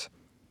experience.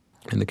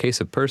 In the case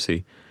of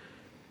Percy,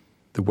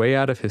 the way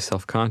out of his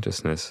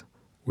self-consciousness,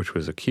 which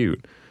was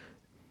acute,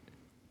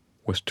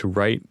 was to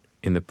write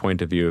in the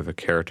point of view of a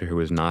character who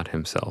was not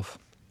himself.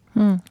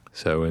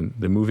 So in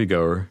The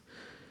Moviegoer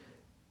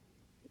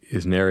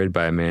is narrated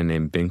by a man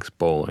named Binks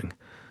Bowling.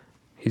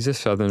 He's a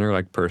Southerner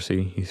like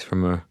Percy. He's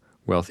from a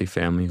wealthy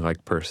family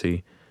like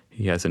Percy.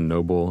 He has a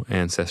noble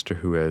ancestor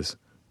who has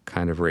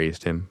kind of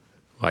raised him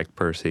like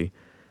Percy.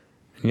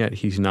 And yet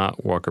he's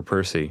not Walker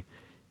Percy.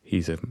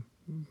 He's a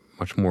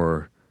much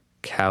more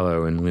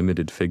callow and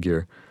limited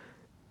figure.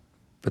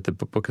 But the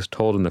book is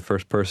told in the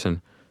first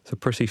person. So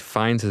Percy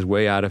finds his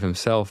way out of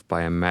himself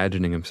by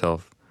imagining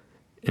himself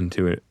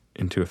into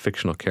a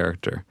fictional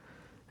character.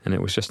 And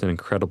it was just an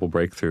incredible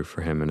breakthrough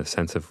for him in a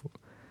sense of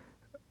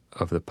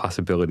the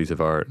possibilities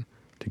of art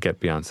to get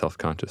beyond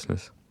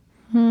self-consciousness.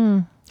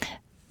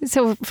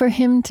 So for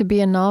him to be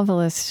a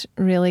novelist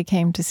really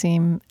came to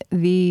seem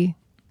the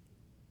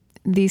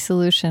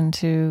solution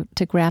to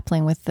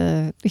grappling with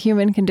the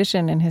human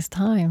condition in his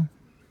time,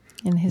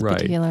 in his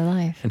particular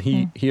life. And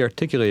he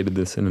articulated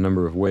this in a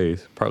number of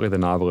ways. Partly the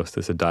novelist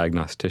is a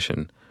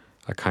diagnostician,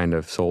 a kind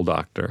of soul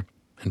doctor,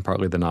 and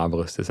partly the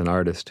novelist is an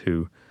artist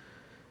who's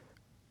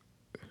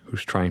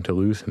trying to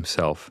lose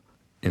himself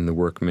in the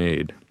work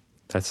made.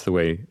 That's the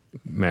way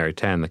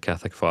Maritain, the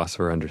Catholic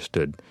philosopher,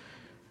 understood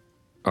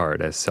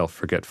art, as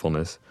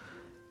self-forgetfulness.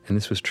 And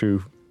this was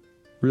true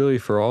really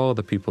for all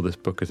the people this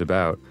book is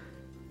about.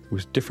 It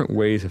was different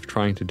ways of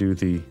trying to do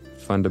the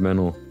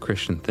fundamental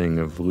Christian thing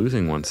of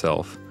losing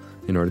oneself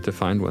in order to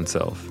find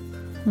oneself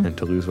and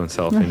to lose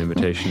oneself in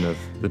imitation of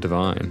the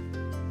divine.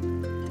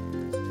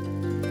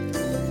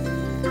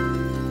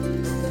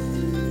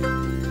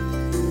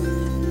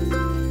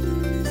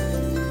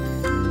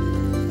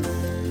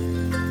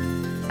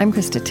 I'm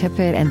Krista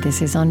Tippett, and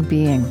this is On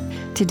Being.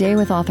 Today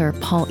with author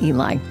Paul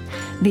Elie.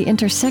 The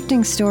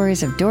intersecting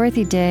stories of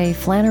Dorothy Day,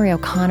 Flannery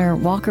O'Connor,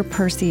 Walker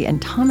Percy,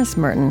 and Thomas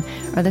Merton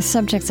are the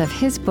subjects of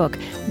his book,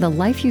 The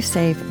Life You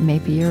Save May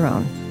Be Your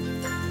Own.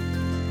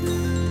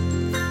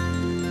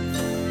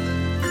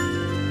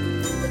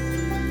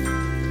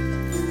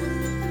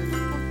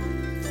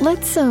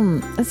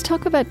 Let's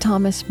talk about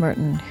Thomas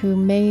Merton, who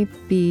may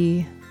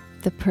be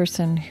the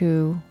person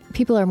who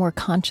people are more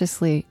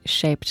consciously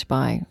shaped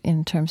by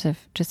in terms of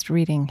just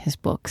reading his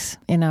books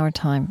in our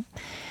time.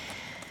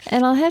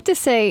 And I'll have to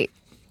say,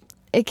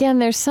 again,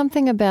 there's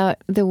something about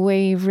the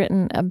way you've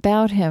written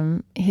about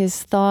him.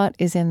 His thought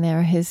is in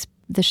there,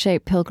 the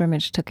shape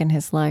pilgrimage took in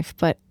his life,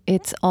 but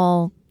it's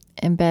all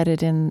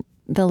embedded in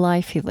the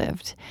life he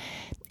lived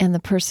and the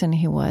person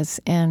he was.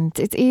 And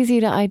it's easy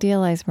to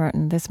idealize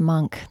Merton, this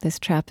monk, this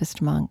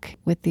Trappist monk,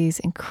 with these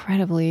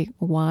incredibly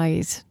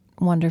wise,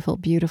 wonderful,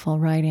 beautiful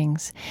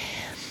writings.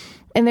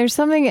 And there's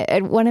something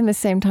at one and the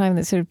same time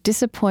that's sort of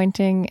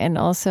disappointing and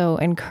also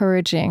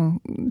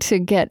encouraging to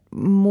get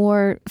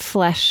more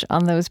flesh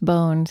on those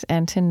bones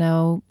and to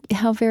know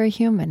how very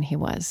human he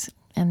was,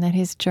 and that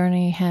his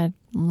journey had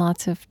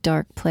lots of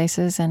dark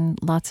places and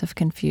lots of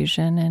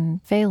confusion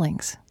and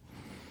failings.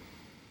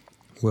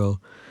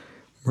 Well,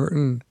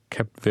 Merton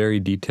kept very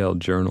detailed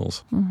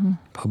journals,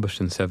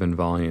 published in 7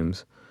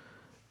 volumes.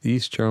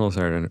 These journals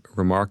are a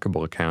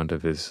remarkable account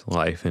of his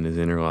life and his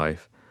inner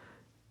life.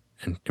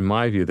 And in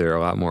my view, they're a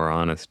lot more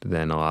honest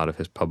than a lot of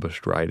his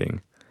published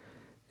writing.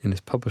 In his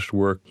published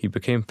work, he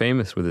became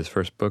famous with his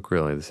first book,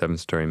 really, The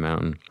Seven-Story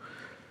Mountain.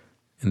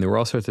 And there were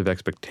all sorts of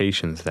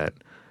expectations that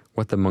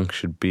what the monk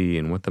should be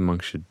and what the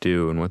monk should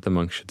do and what the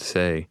monk should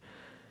say.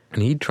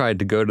 And he tried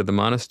to go to the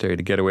monastery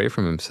to get away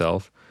from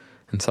himself,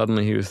 and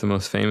suddenly he was the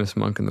most famous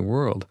monk in the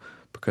world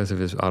because of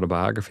his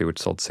autobiography, which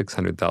sold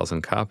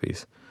 600,000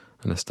 copies,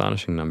 an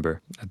astonishing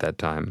number at that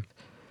time.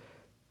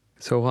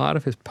 So a lot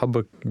of his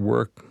public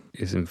work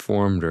is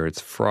informed, or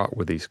it's fraught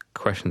with these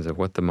questions of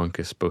what the monk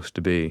is supposed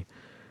to be.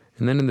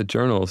 And then in the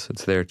journals,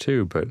 it's there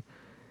too, but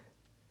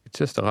it's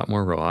just a lot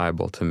more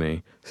reliable to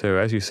me. So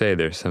as you say,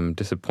 there's some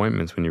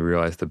disappointments when you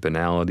realize the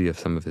banality of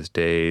some of his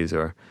days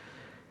or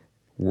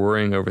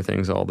worrying over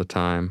things all the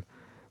time.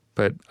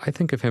 But I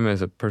think of him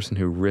as a person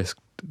who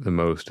risked the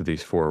most of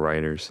these 4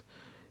 writers.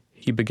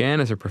 He began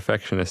as a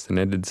perfectionist and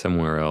ended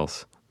somewhere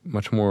else,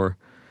 much more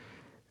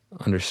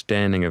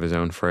understanding of his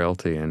own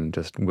frailty and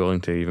just willing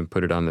to even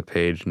put it on the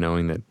page,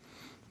 knowing that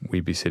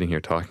we'd be sitting here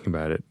talking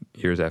about it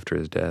years after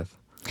his death.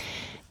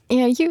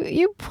 Yeah,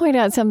 you point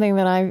out something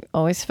that I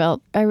always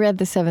felt. I read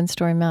The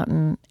Seven-Story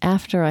Mountain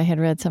after I had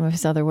read some of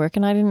his other work,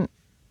 and I didn't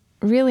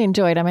really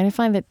enjoy it. I mean, I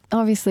find that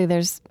obviously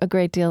there's a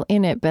great deal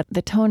in it, but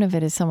the tone of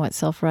it is somewhat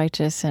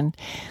self-righteous. And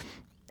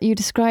you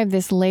describe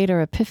this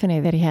later epiphany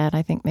that he had,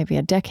 I think maybe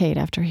a decade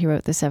after he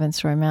wrote The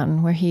Seven-Story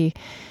Mountain, where he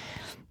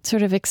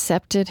sort of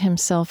accepted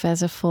himself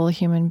as a full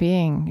human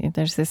being.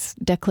 There's this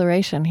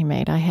declaration he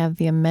made, I have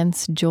the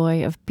immense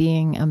joy of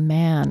being a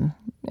man.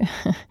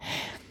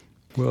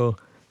 Well,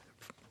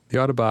 the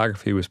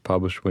autobiography was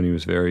published when he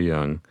was very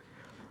young.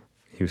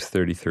 He was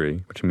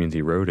 33, which means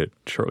he wrote it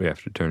shortly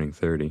after turning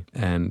 30.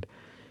 And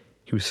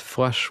he was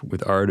flush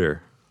with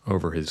ardor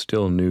over his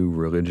still new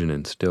religion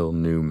and still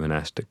new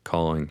monastic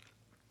calling.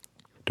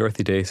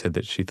 Dorothy Day said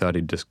that she thought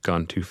he'd just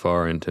gone too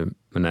far into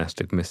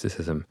monastic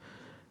mysticism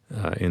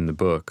in the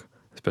book,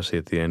 especially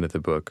at the end of the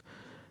book.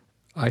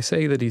 I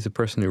say that he's a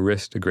person who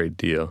risked a great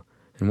deal,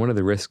 and one of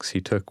the risks he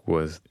took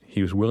was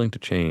he was willing to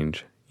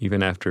change,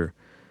 even after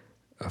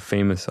a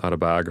famous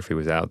autobiography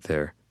was out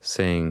there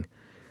saying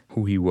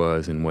who he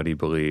was and what he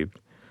believed.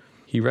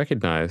 He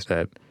recognized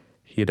that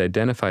he had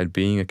identified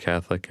being a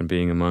Catholic and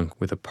being a monk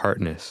with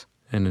apartness,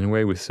 and in a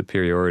way with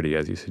superiority,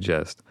 as you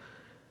suggest.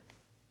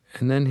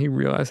 And then he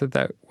realized that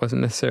that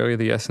wasn't necessarily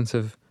the essence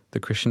of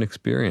the Christian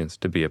experience,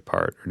 to be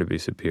apart or to be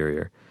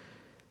superior.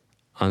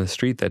 On the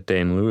street that day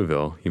in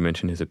Louisville, you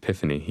mentioned his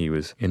epiphany. He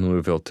was in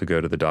Louisville to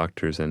go to the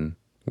doctor's and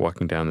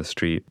walking down the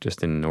street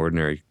just in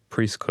ordinary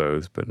priest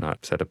clothes, but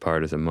not set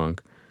apart as a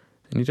monk.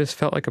 And he just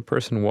felt like a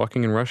person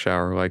walking in rush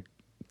hour like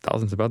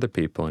thousands of other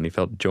people, and he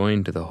felt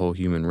joined to the whole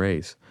human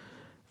race.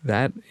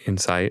 That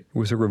insight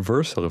was a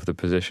reversal of the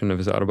position of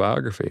his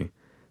autobiography,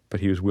 but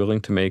he was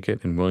willing to make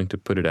it and willing to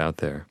put it out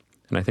there.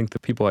 And I think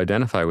that people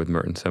identify with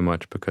Merton so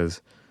much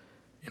because,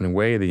 in a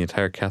way, the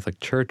entire Catholic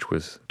Church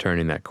was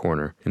turning that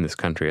corner in this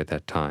country at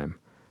that time,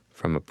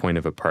 from a point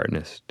of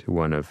apartness to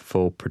one of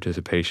full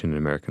participation in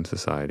American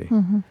society.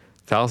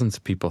 Thousands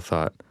of people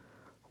thought,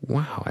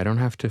 wow, I don't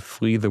have to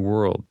flee the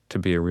world to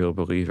be a real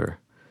believer.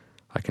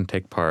 I can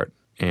take part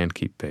and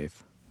keep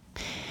faith.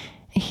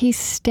 He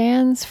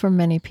stands for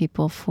many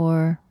people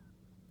for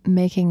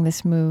making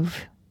this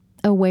move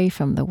away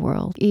from the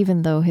world,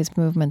 even though his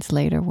movements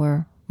later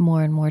were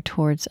more and more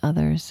towards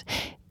others.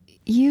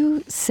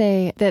 You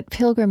say that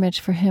pilgrimage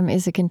for him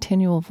is a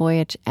continual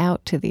voyage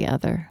out to the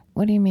other.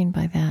 What do you mean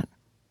by that?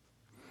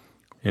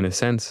 In a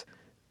sense,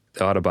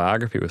 the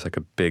autobiography was like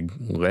a big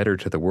letter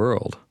to the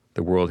world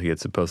he had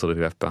supposedly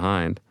left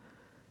behind.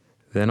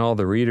 Then all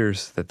the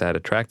readers that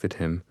attracted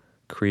him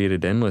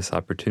created endless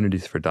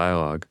opportunities for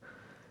dialogue,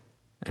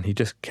 and he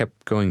just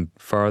kept going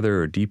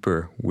farther or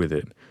deeper with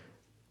it,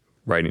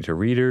 writing to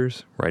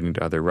readers, writing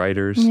to other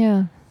writers.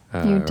 Yeah,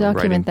 you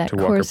document that to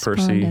Walker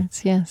correspondence,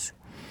 Percy. Yes.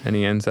 And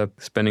he ends up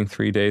spending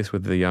 3 days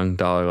with the young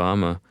Dalai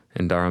Lama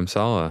in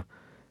Dharamsala,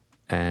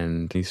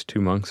 and these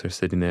 2 monks are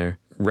sitting there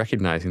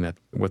recognizing that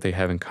what they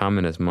have in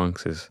common as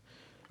monks is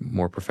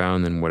more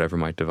profound than whatever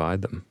might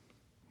divide them.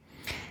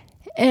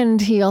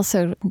 And he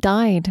also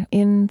died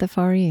in the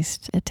Far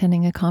East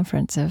attending a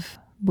conference of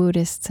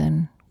Buddhists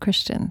and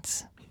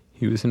Christians.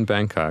 He was in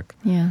Bangkok.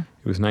 Yeah.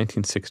 It was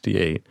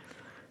 1968.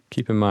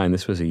 Keep in mind,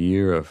 this was a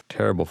year of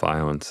terrible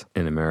violence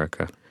in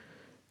America.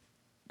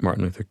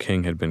 Martin Luther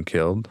King had been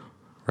killed.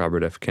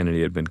 Robert F.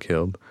 Kennedy had been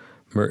killed.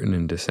 Merton,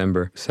 in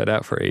December, set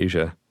out for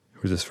Asia.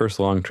 It was his first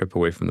long trip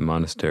away from the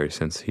monastery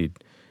since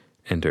he'd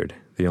entered.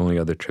 The only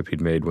other trip he'd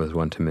made was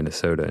one to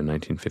Minnesota in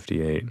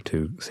 1958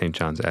 to St.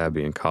 John's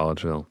Abbey in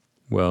Collegeville.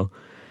 Well,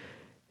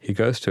 he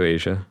goes to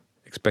Asia,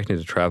 expecting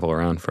to travel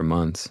around for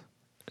months,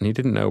 and he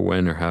didn't know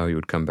when or how he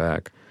would come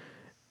back.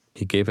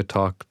 He gave a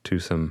talk to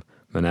some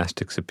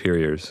monastic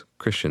superiors,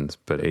 Christians,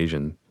 but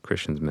Asian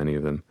Christians, many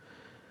of them.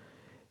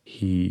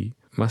 He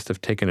must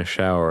have taken a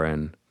shower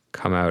and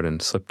come out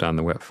and slipped on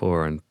the wet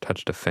floor and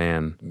touched a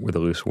fan with a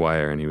loose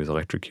wire, and he was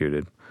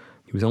electrocuted.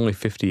 He was only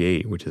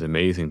 58, which is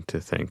amazing to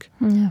think.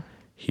 Yeah.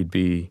 He'd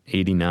be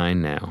 89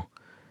 now.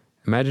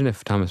 Imagine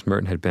if Thomas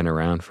Merton had been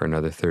around for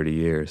another 30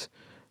 years.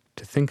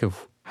 To think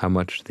of how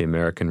much the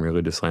American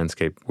religious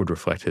landscape would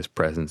reflect his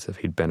presence if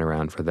he'd been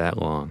around for that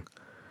long.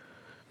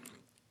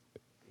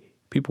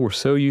 People were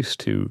so used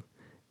to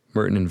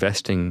Merton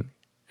investing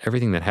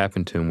everything that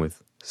happened to him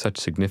with such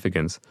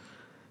significance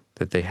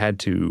that they had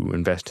to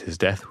invest his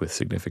death with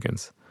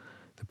significance.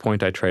 The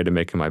point I try to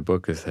make in my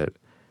book is that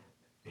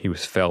he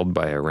was felled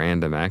by a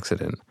random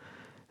accident,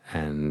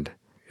 and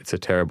it's a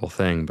terrible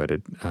thing, but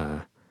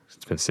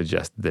it's been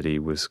suggested that he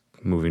was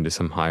moving to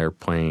some higher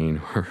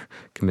plane or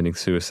committing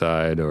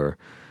suicide or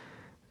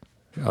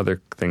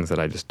other things that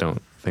I just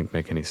don't think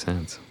make any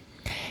sense.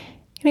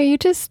 You know,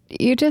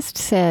 you just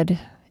said,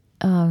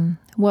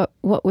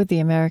 what would the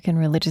American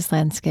religious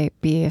landscape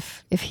be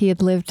if he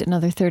had lived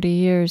another 30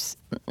 years?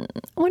 I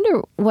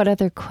wonder what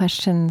other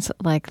questions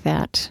like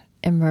that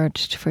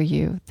emerged for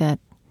you that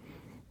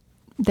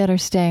are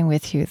staying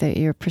with you, that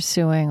you're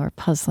pursuing or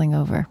puzzling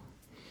over.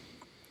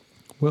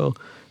 Well,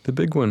 the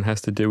big one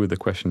has to do with the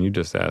question you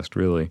just asked,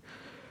 really.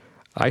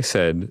 I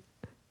said,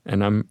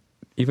 and I'm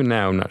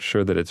not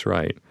sure that it's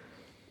right,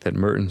 that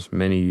Merton's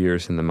many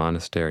years in the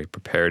monastery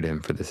prepared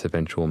him for this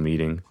eventual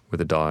meeting with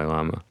the Dalai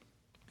Lama.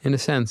 In a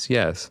sense,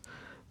 yes,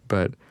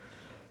 but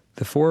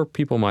the four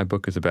people my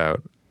book is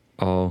about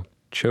all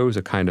chose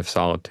a kind of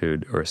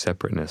solitude or a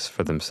separateness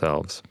for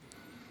themselves.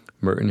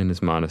 Merton in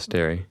his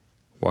monastery,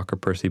 Walker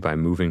Percy by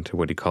moving to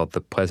what he called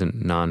the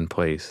pleasant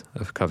non-place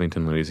of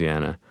Covington,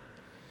 Louisiana,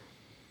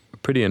 a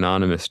pretty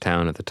anonymous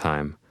town at the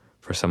time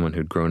for someone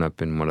who'd grown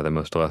up in one of the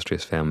most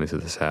illustrious families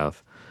of the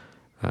South.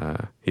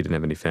 He didn't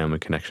have any family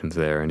connections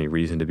there, any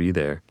reason to be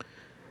there.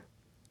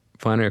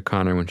 Flannery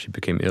O'Connor, when she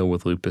became ill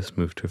with lupus,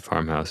 moved to a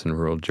farmhouse in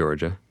rural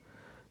Georgia.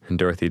 And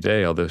Dorothy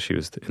Day, although she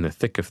was in the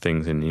thick of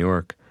things in New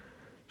York,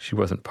 she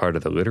wasn't part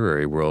of the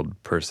literary world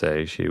per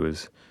se. She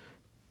was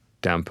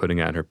down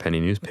putting out her penny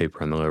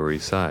newspaper on the Lower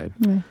East Side.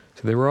 Mm.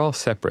 So they were all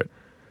separate.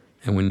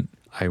 And when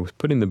I was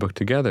putting the book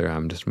together,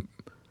 I'm just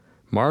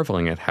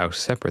marveling at how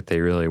separate they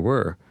really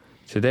were.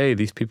 Today,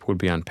 these people would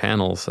be on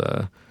panels.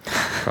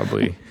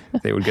 Probably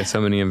they would get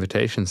so many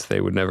invitations, they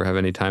would never have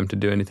any time to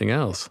do anything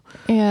else.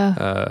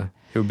 Yeah.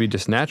 It would be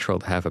just natural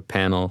to have a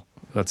panel,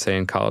 let's say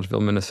in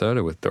Collegeville,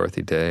 Minnesota, with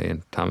Dorothy Day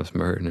and Thomas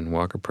Merton and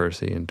Walker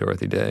Percy and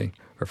Dorothy Day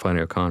or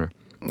Flannery O'Connor.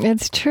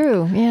 It's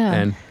true, yeah.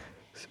 And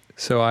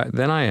so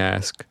then I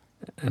ask,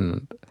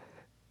 and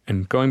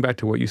going back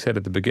to what you said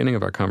at the beginning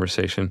of our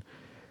conversation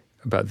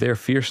about their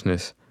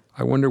fierceness,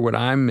 I wonder what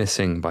I'm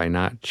missing by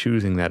not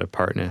choosing that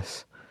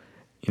apartness.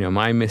 You know, am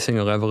I missing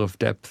a level of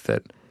depth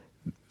that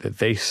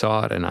they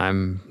sought and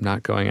I'm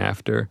not going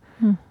after?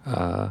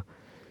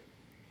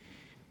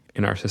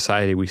 In our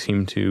society, we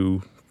seem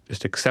to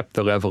just accept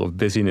the level of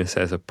busyness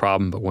as a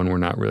problem, but one we're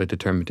not really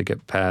determined to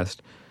get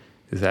past.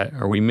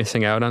 Are we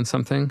missing out on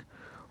something?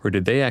 Or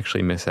did they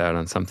actually miss out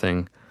on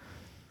something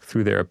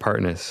through their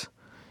apartness?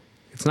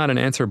 It's not an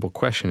answerable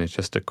question. It's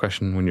just a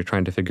question when you're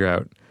trying to figure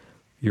out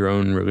your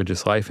own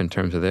religious life in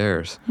terms of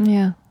theirs.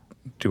 Yeah.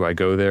 Do I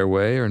go their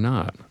way or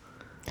not?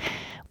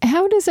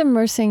 How does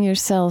immersing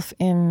yourself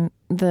in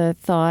the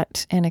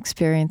thought and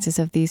experiences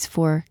of these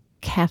four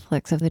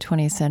Catholics of the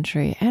 20th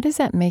century, how does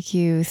that make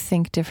you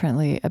think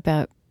differently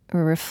about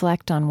or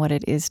reflect on what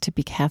it is to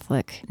be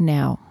Catholic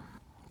now,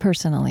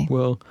 personally?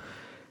 Well,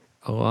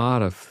 a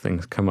lot of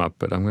things come up,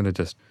 but I'm going to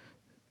just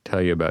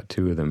tell you about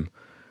two of them.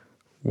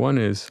 One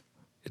is,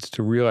 it's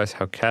to realize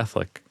how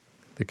Catholic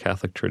the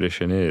Catholic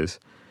tradition is.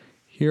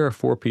 Here are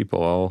four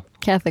people all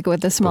Catholic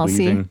with a small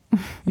believing. C.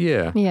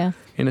 Yeah. Yeah.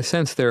 In a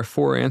sense, there are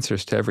four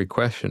answers to every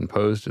question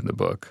posed in the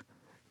book.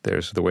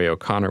 There's the way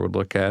O'Connor would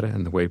look at it,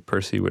 and the way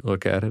Percy would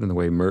look at it, and the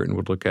way Merton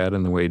would look at it,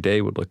 and the way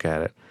Day would look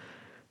at it.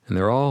 And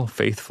they're all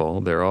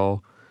faithful. They're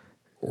all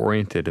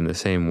oriented in the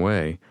same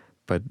way,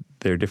 but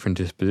their different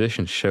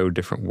dispositions show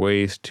different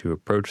ways to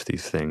approach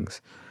these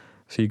things.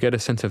 So you get a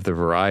sense of the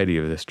variety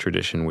of this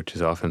tradition, which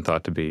is often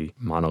thought to be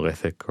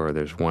monolithic, or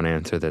there's one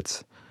answer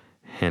that's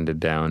handed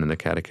down in the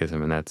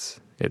catechism, and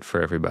that's it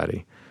for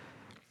everybody.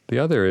 The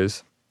other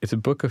is, it's a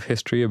book of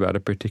history about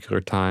a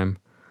particular time.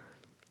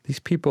 These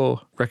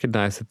people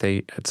recognize that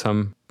they, at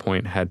some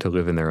point, had to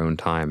live in their own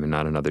time and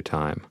not another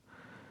time.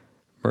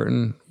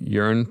 Merton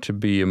yearned to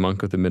be a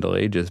monk of the Middle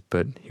Ages,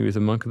 but he was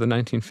a monk of the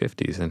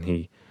 1950s, and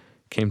he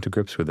came to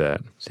grips with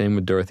that. Same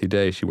with Dorothy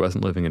Day. She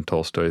wasn't living in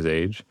Tolstoy's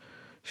age.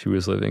 She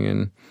was living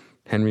in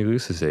Henry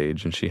Luce's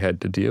age, and she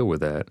had to deal with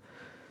that.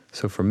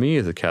 So for me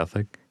as a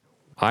Catholic,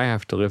 I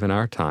have to live in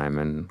our time,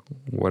 and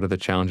what are the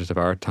challenges of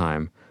our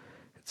time?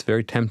 It's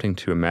very tempting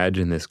to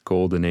imagine this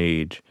golden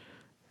age,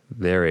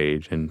 their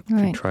age, and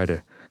to try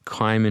to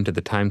climb into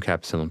the time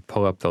capsule and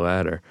pull up the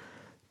ladder.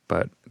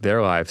 But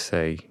their lives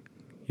say,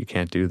 you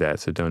can't do that,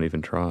 so don't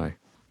even try.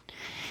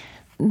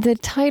 The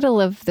title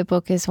of the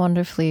book is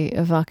wonderfully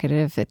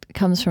evocative. It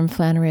comes from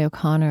Flannery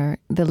O'Connor,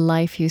 "The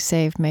life you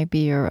save may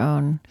be your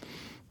own."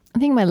 I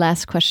think my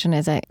last question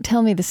is,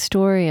 tell me the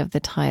story of the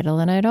title,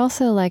 and I'd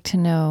also like to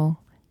know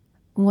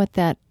what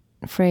that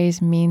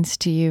phrase means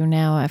to you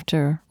now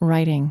after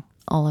writing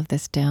all of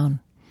this down.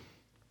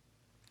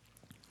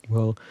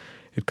 Well,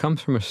 it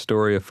comes from a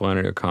story of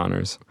Flannery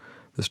O'Connor's.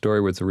 The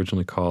story was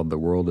originally called "The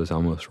World is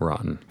Almost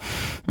Rotten."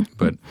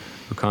 But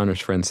O'Connor's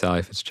friend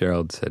Sally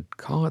Fitzgerald said,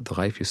 call it "The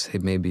Life You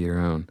Save May Be Your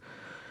Own."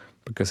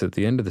 Because at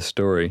the end of the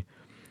story,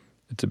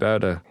 it's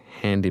about a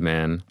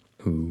handyman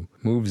who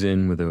moves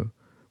in with a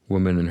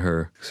woman and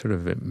her sort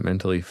of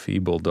mentally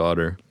feeble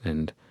daughter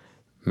and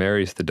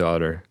marries the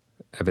daughter,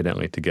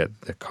 evidently to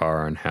get the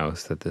car and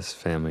house that this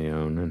family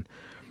own, and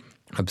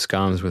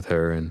absconds with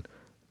her. And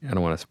I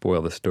don't want to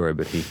spoil the story,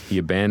 but he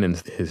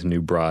abandons his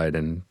new bride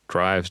and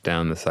drives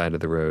down the side of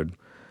the road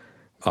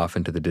off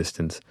into the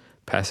distance,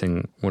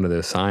 passing one of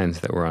those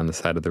signs that were on the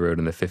side of the road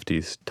in the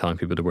 50s telling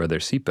people to wear their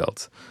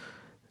seatbelts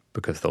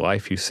because the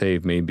life you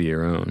save may be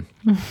your own.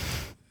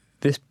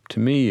 This, to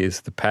me,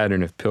 is the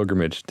pattern of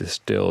pilgrimage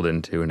distilled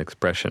into an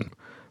expression.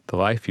 The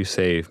life you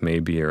save may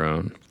be your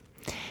own.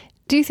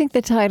 Do you think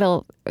the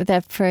title,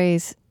 that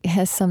phrase,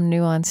 has some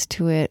nuance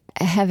to it,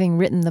 having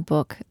written the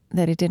book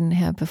that it didn't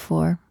have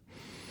before?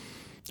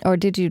 Or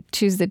did you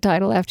choose the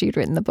title after you'd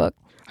written the book?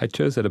 I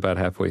chose it about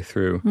halfway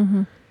through.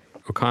 Mm-hmm.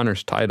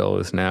 O'Connor's title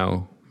is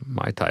now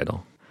my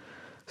title.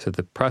 So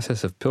the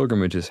process of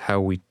pilgrimage is how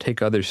we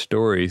take others'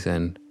 stories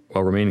and,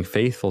 while remaining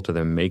faithful to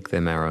them, make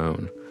them our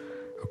own.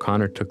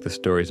 O'Connor took the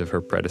stories of her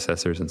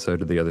predecessors, and so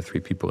did the other three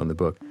people in the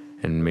book,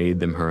 and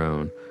made them her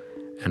own.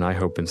 And I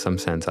hope in some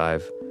sense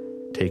I've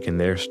taken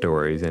their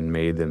stories and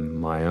made them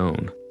my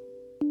own.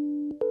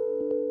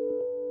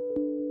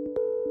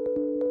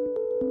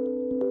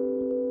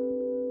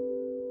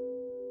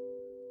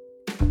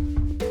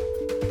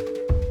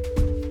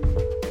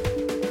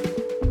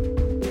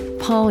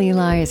 Paul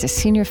Elie is a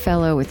senior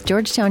fellow with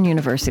Georgetown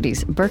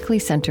University's Berkeley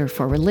Center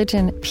for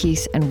Religion,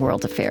 Peace, and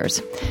World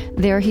Affairs.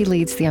 There he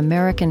leads the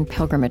American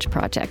Pilgrimage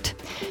Project.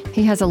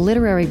 He has a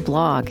literary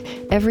blog,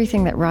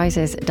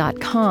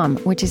 everythingthatrises.com,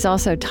 which is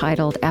also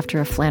titled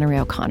after a Flannery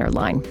O'Connor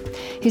line.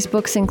 His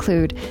books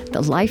include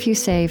The Life You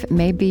Save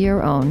May Be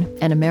Your Own,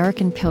 An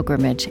American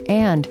Pilgrimage,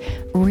 and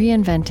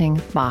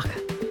Reinventing Bach.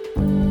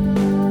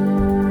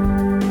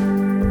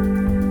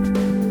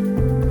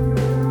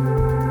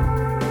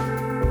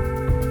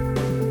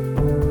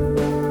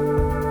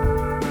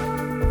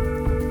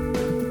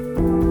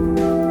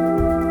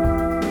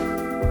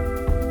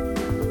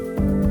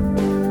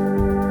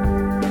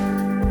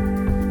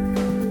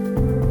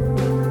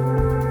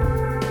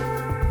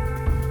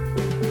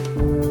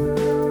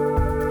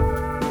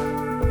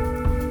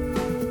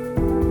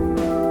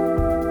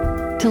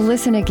 To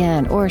listen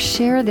again or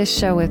share this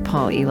show with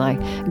Paul Elie,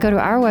 go to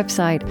our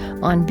website,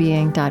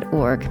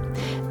 onbeing.org.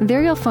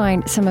 There you'll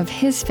find some of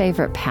his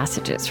favorite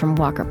passages from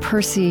Walker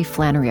Percy,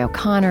 Flannery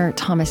O'Connor,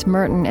 Thomas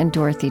Merton, and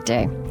Dorothy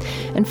Day.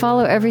 And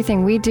follow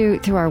everything we do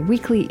through our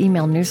weekly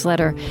email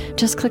newsletter.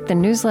 Just click the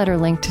newsletter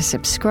link to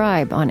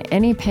subscribe on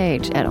any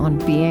page at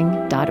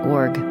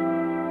onbeing.org.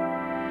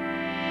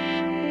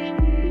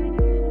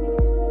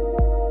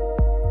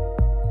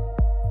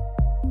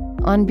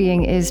 On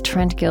Being is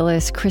Trent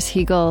Gilliss, Chris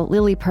Heagle,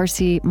 Lily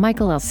Percy,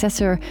 Michael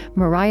Elsesser,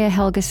 Mariah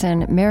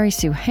Helgeson, Mary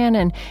Sue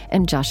Hannon,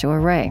 and Joshua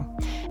Ray,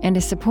 and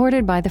is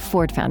supported by the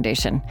Ford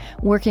Foundation,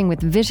 working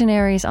with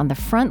visionaries on the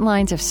front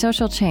lines of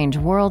social change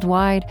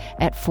worldwide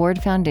at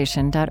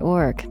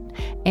fordfoundation.org,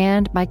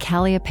 and by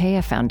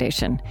Calliopeia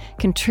Foundation,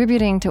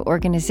 contributing to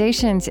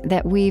organizations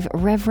that weave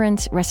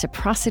reverence,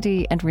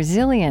 reciprocity, and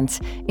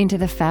resilience into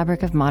the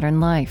fabric of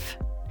modern life.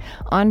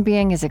 On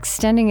Being is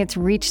extending its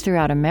reach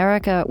throughout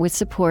America with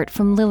support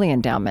from Lilly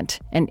Endowment,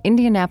 an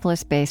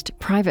Indianapolis-based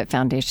private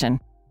foundation.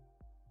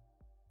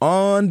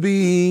 On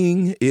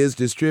Being is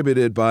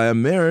distributed by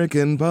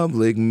American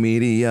Public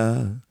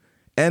Media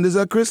and is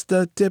a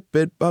Krista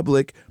Tippett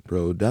Public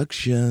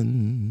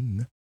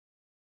production.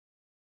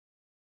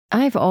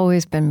 I've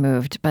always been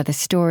moved by the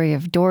story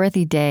of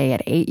Dorothy Day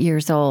at 8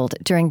 years old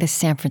during the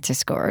San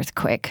Francisco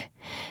earthquake.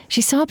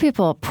 She saw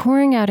people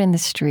pouring out in the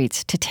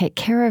streets to take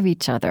care of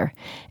each other,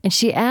 and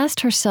she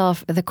asked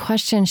herself the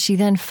question she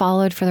then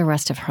followed for the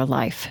rest of her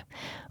life.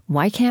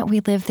 Why can't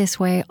we live this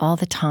way all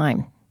the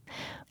time?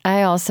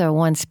 I also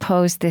once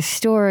posed this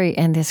story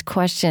and this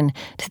question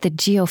to the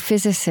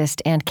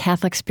geophysicist and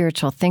Catholic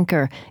spiritual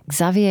thinker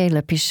Xavier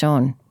Le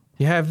Pichon.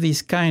 You have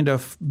these kind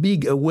of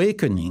big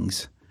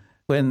awakenings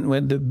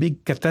when the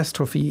big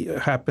catastrophe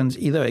happens,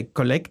 either a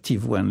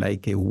collective one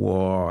like a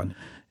war,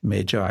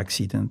 major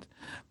accident,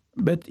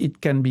 but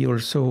it can be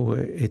also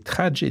a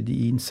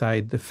tragedy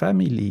inside the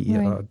family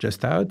or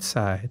just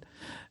outside.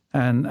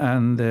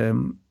 And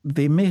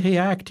they may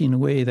react in a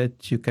way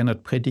that you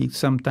cannot predict.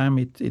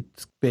 Sometimes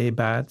it's very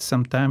bad.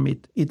 Sometimes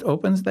it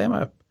opens them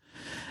up.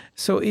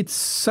 So it's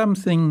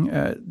something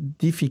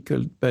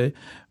difficult. But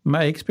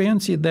my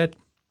experience is that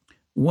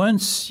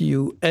once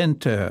you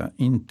enter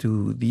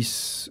into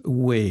this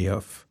way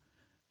of,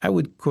 I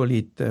would call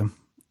it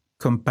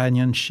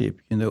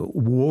companionship,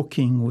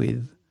 walking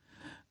with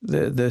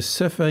the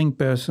suffering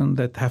person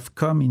that have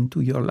come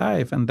into your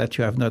life and that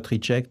you have not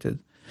rejected,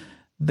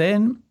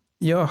 then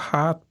your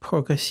heart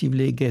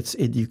progressively gets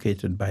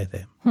educated by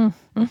them.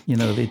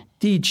 They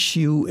teach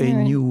you a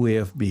new way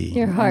of being.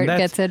 Your heart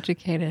gets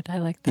educated. I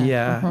like that.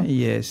 Yeah,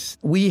 yes.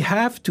 We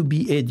have to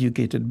be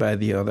educated by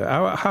the other.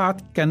 Our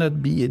heart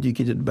cannot be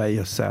educated by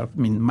yourself. I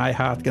mean, my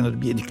heart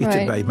cannot be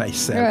educated by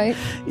myself. Right.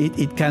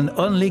 It can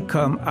only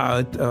come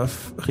out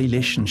of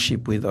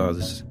relationship with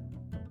others.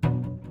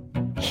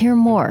 Hear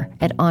more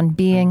at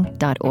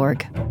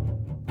onbeing.org.